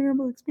this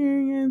terrible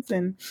experience,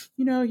 and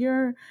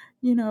your,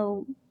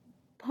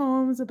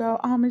 poems about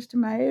homage to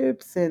my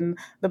hips, and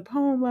the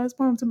last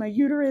poem to my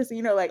uterus,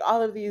 like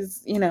all of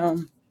these,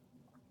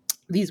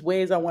 these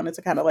ways I wanted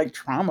to kind of like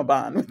trauma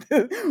bond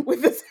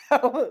with this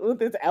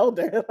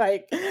elder,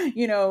 like,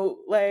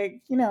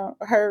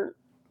 her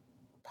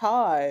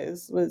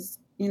pause was,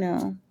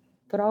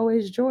 but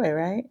always joy,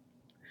 right?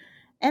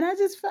 And I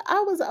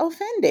was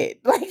offended,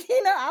 like,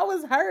 I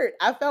was hurt.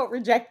 I felt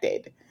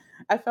rejected.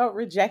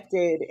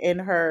 In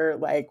her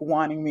like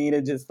wanting me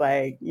to just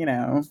like,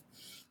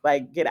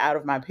 like get out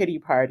of my pity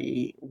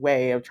party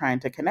way of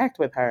trying to connect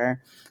with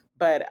her.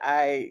 But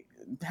I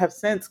have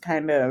since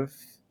kind of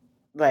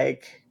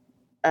like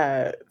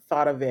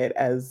thought of it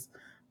as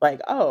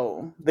like,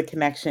 oh, the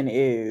connection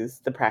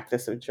is the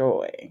practice of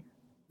joy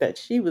that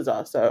she was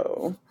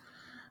also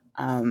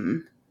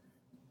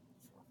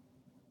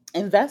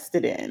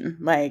invested in,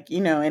 like,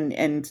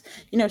 and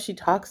she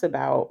talks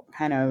about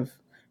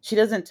she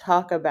doesn't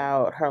talk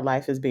about her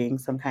life as being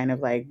some kind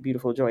of like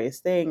beautiful, joyous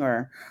thing,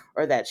 or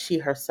that she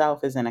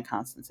herself is in a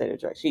constant state of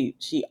joy.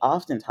 She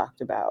often talked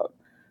about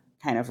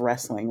kind of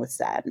wrestling with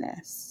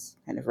sadness,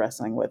 kind of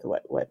wrestling with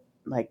what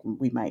like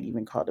we might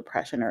even call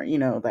depression, or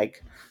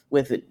like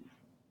with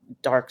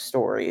dark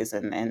stories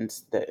and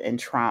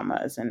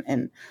traumas,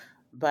 and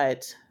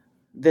but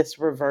this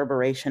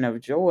reverberation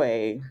of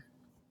joy,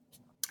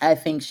 I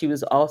think she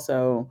was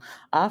also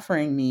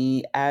offering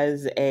me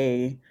as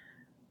a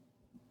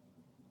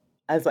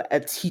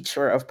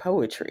teacher of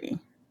poetry,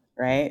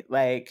 right?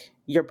 Like,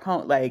 your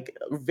poem, like,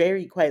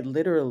 very quite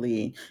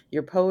literally,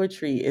 your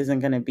poetry isn't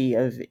going to be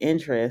of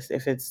interest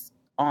if it's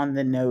on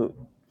the note,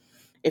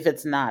 if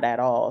it's not at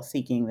all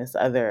seeking this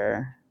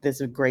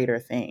greater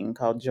thing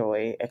called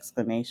joy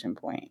exclamation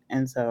point.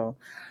 And so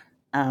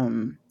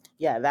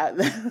yeah, that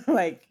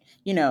like,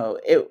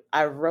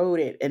 I wrote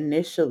it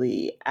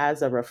initially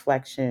as a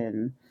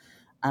reflection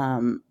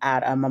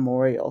at a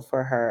memorial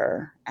for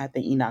her at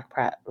the Enoch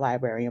Pratt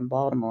Library in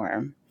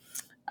Baltimore.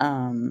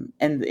 And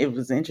it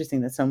was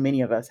interesting that so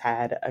many of us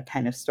had a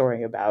kind of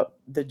story about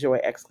the joy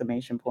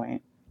exclamation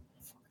point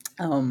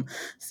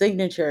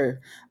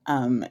signature.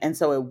 And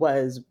so it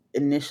was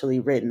initially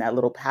written, that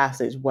little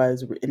passage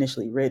was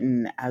initially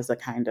written as a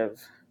kind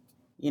of,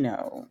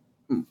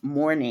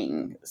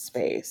 mourning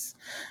space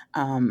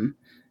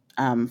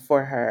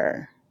for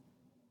her,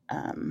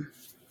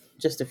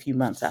 just a few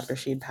months after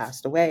she'd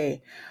passed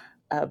away.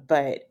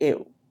 But it,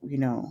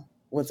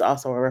 was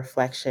also a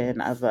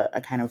reflection of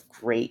a kind of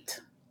great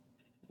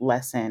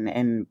lesson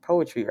in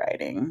poetry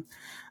writing,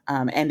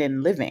 and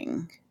in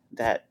living,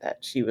 that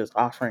she was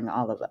offering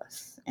all of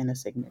us in a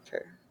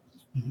signature.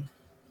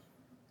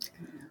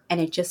 And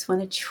I just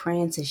want to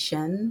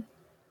transition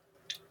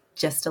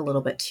just a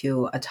little bit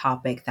to a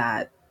topic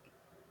that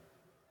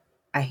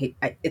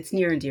it's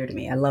near and dear to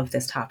me. I love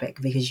this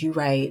topic because you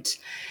write,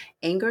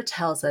 anger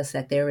tells us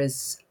that there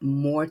is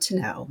more to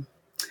know,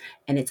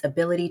 and its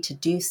ability to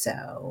do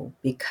so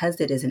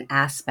because it is an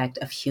aspect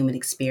of human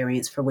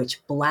experience for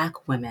which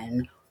Black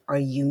women are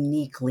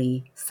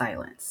uniquely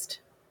silenced.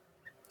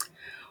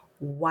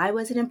 Why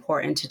was it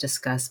important to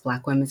discuss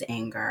Black women's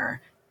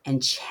anger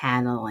and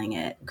channeling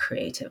it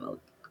creatively?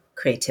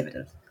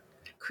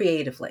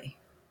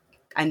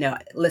 I know,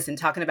 listen,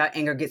 talking about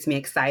anger gets me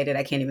excited.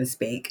 I can't even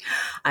speak.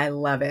 I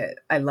love it.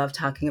 I love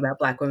talking about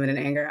Black women and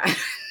anger.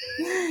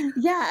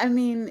 Yeah, I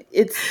mean,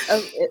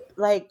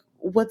 like,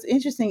 what's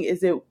interesting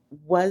is it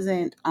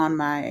wasn't on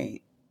my,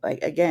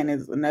 like, again,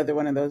 is another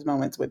one of those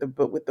moments with the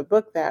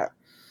book that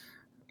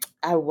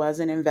I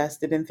wasn't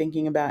invested in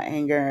thinking about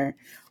anger.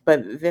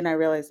 But then I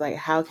realized, like,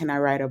 how can I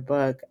write a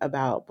book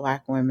about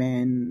Black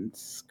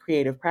women's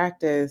creative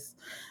practice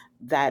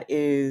that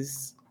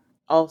is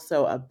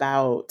also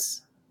about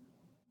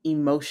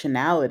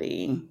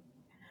emotionality,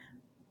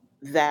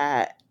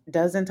 that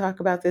doesn't talk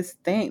about this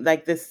thing,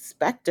 like this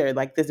specter,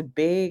 like this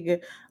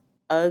big,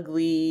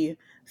 ugly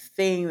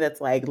thing that's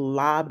like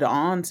lobbed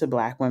onto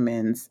Black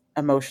women's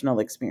emotional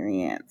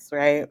experience,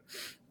 right?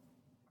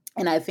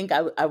 And I think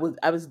I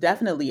was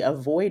definitely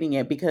avoiding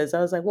it because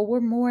I was like, well,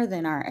 we're more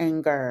than our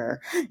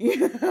anger,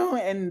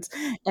 and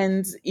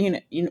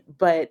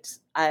but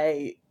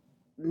I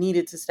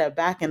needed to step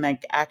back and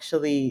like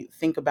actually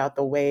think about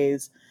the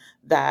ways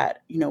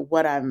that,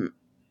 what I'm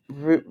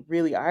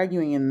really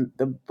arguing in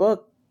the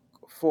book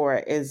for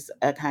is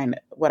a kind of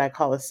what I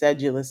call a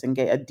sedulous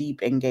a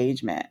deep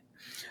engagement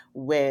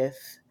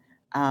with,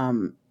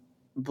 um,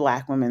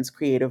 Black women's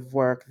creative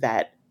work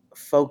that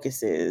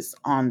focuses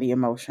on the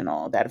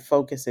emotional, that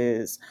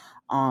focuses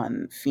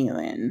on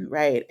feeling,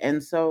 right?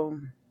 And so,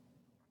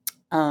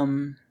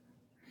 um,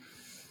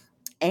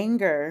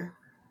 anger,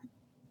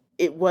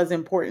 it was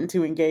important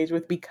to engage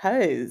with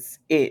because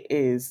it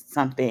is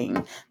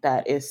something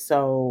that is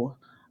so,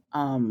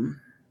 um,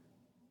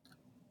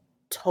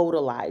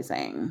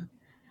 totalizing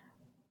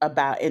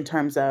about, in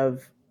terms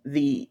of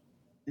the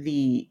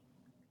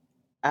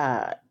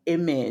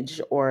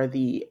image or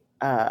the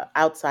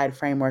outside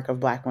framework of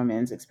Black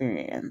women's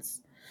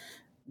experience.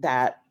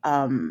 That,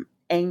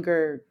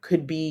 anger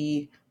could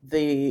be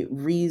the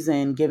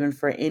reason given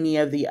for any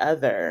of the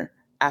other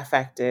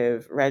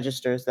affective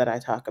registers that I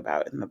talk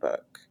about in the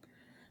book.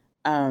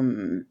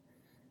 Um,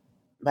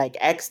 like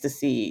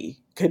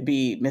ecstasy could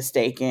be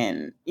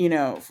mistaken,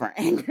 for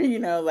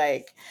anger,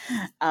 like,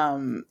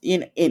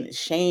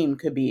 shame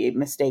could be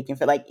mistaken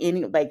for like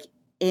any of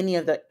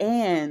the,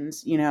 and,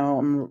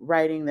 I'm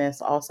writing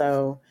this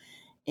also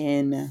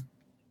in,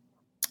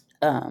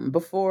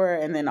 before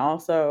and then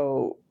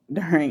also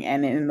during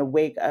and in the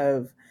wake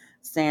of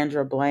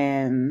Sandra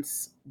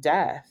Bland's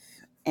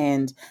death,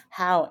 and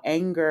how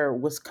anger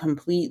was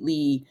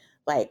completely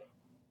like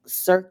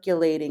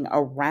circulating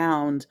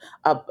around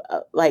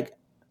like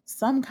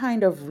some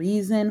kind of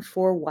reason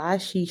for why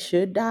she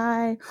should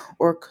die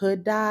or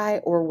could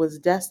die or was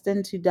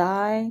destined to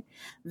die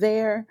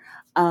there.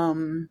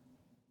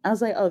 I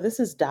was like, oh, this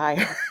is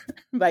dire.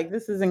 Like,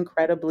 this is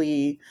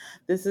incredibly,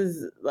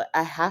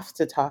 I have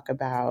to talk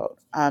about,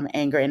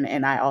 anger.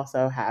 And I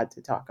also had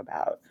to talk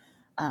about,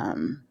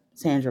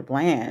 Sandra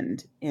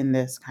Bland in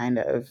this kind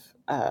of,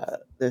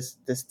 this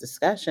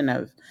discussion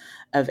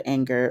of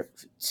anger,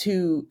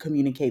 to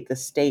communicate the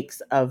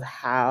stakes of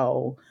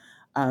how,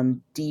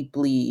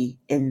 deeply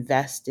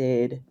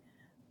invested,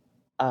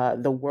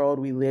 the world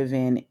we live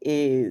in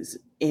is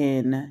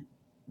in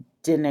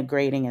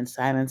denigrating and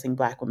silencing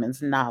Black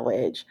women's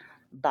knowledge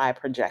by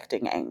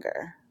projecting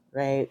anger,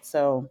 right?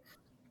 So,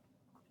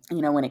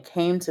 when it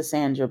came to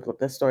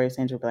the story of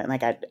Sandra Bland,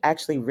 like I'd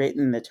actually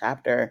written the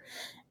chapter,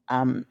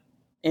 um,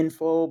 in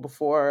full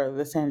before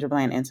the Sandra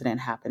Bland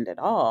incident happened at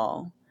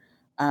all.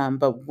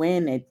 But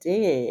when it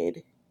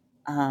did,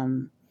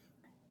 um,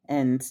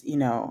 and,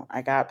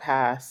 I got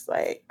past,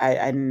 like,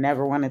 I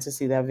never wanted to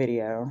see that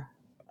video.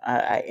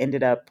 I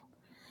ended up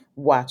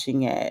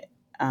watching it,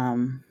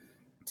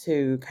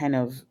 to kind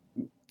of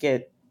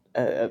get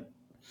a,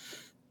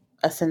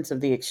 a sense of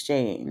the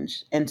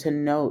exchange and to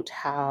note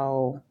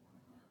how,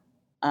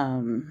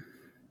 um,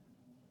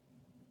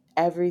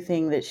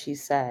 everything that she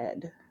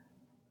said,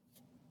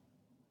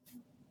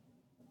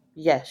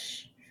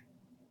 yes,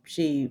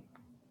 she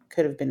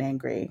could have been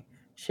angry,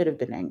 should have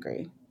been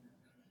angry,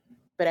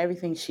 but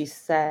everything she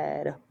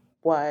said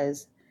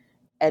was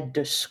a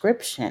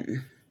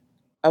description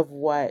of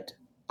what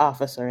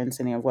Officer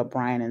Insignia, of what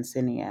Brian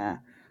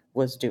Insignia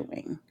was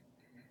doing,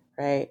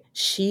 right?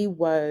 She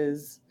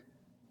was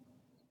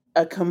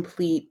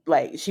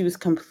she was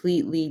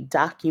completely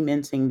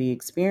documenting the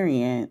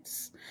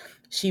experience.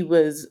 She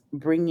was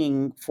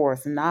bringing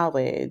forth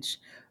knowledge,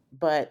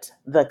 but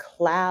the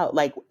cloud,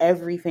 like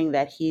everything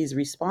that he's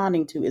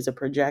responding to, is a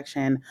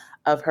projection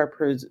of her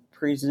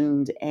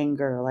presumed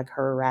anger, like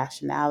her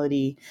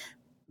irrationality,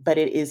 but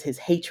it is his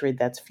hatred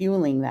that's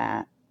fueling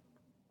that,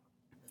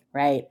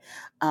 right?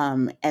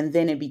 And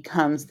then it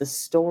becomes the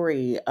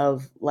story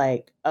of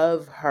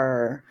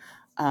her,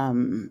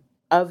 um,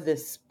 of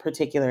this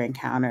particular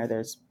encounter.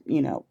 There's,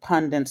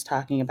 pundits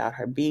talking about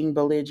her being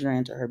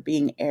belligerent or her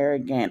being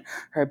arrogant,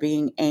 her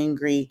being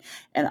angry,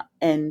 and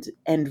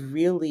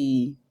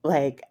really,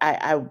 like,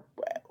 I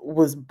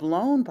was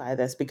blown by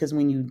this, because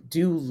when you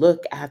do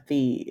look at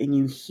and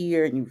you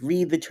hear and you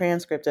read the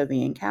transcript of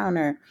the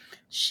encounter,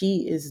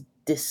 she is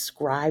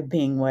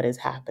describing what is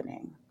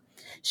happening.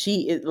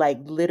 She is, like,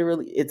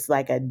 literally, it's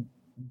like a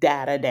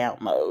data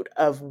download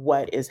of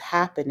what is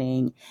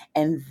happening,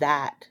 and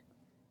that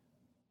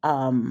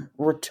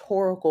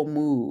rhetorical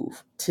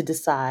move to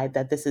decide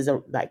that this is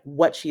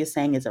what she is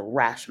saying is a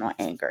rational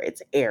anger,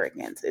 it's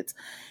arrogance,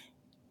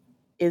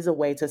 is a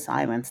way to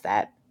silence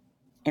that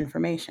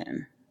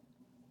information.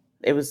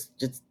 It was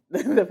just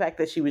the fact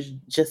that she was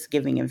just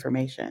giving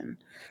information,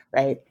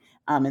 right?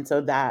 And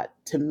so that,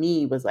 to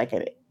me, was like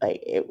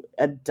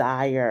a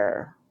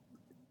dire,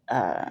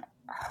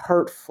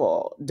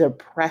 hurtful,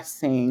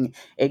 depressing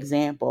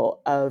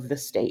example of the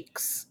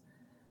stakes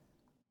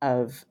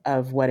of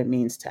what it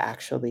means to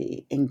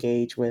actually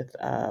engage with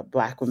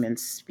Black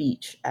women's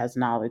speech as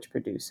knowledge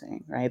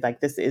producing, right?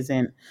 Like,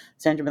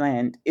 Sandra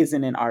Bland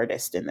isn't an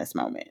artist in this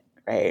moment,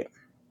 right?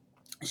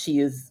 She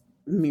is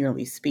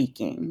merely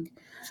speaking,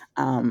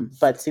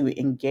 but to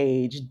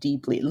engage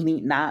deeply,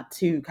 not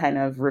to kind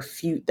of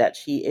refute that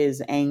she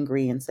is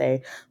angry and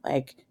say,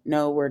 like,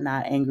 no, we're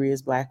not angry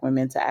as Black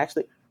women, to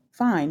actually,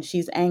 fine,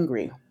 she's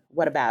angry.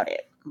 What about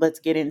it?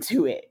 Let's get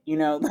into it.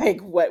 Like,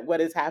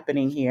 what is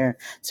happening here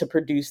to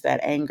produce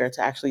that anger,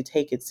 to actually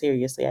take it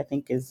seriously, I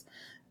think is,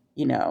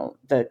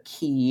 the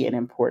key and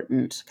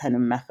important kind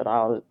of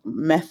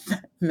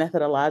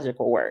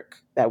methodological work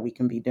that we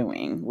can be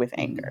doing with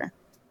anger.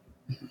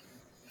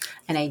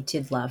 And I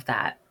did love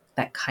that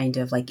kind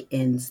of like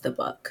ends the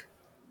book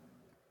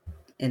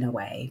in a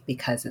way,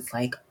 because it's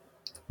like,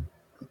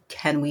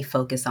 can we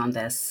focus on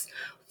this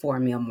for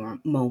a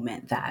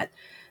moment that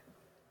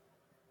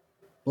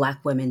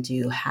Black women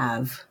do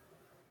have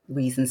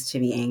reasons to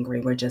be angry.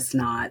 We're just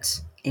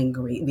not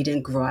angry. We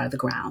didn't grow out of the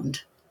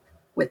ground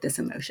with this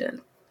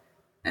emotion.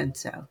 And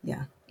so,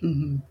 yeah.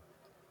 Mm-hmm.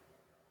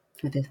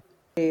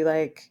 Be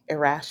like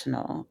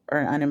irrational or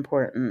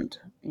unimportant,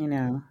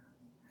 And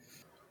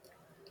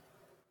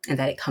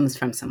that it comes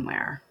from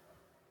somewhere.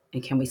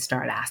 And can we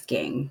start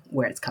asking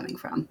where it's coming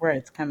from? Where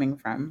it's coming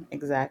from,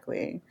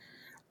 exactly.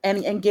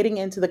 And getting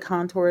into the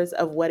contours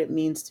of what it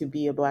means to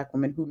be a Black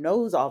woman who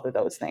knows all of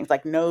those things,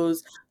 like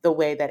knows the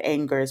way that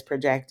anger is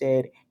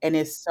projected, and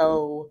is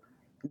so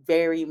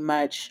very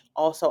much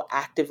also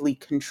actively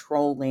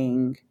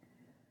controlling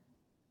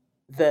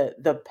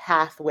the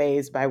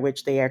pathways by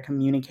which they are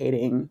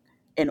communicating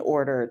in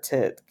order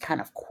to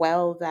kind of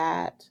quell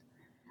that.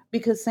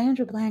 Because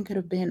Sandra Bland could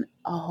have been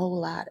a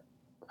whole lot,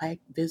 like,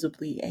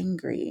 visibly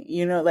angry,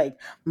 like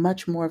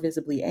much more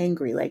visibly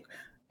angry. Like,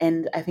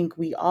 and I think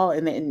we all,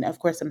 and of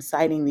course I'm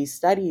citing these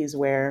studies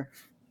where,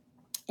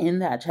 in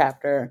that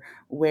chapter,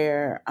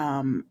 where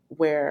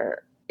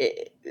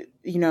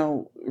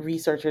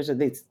researchers, or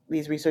these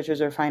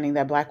researchers are finding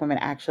that Black women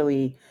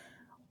actually,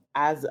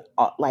 as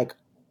like,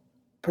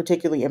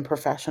 particularly in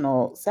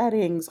professional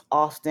settings,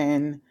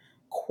 often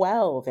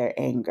quell their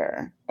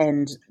anger,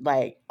 and,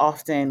 like,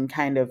 often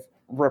kind of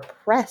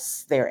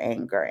repress their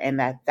anger, and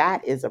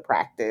that is a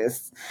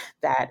practice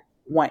that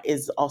one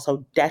is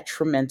also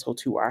detrimental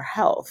to our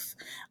health.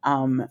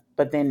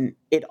 But then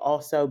it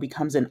also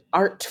becomes an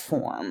art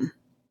form,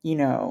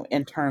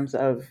 in terms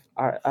of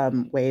our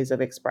ways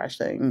of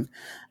expressing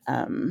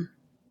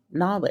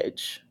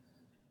knowledge,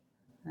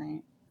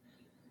 right?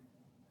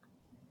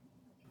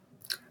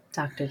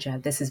 Dr.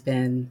 Judd, this has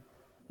been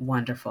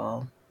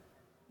wonderful.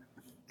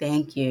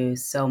 Thank you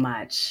so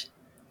much.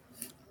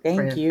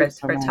 Thank you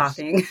so for much.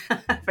 talking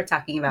for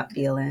talking about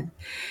Feelin.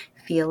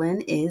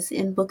 Feelin is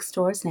in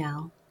bookstores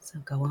now, so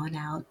go on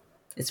out.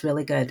 It's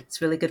really good.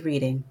 It's really good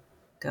reading.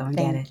 Go and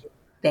get it.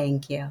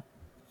 Thank you.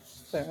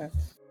 Sure.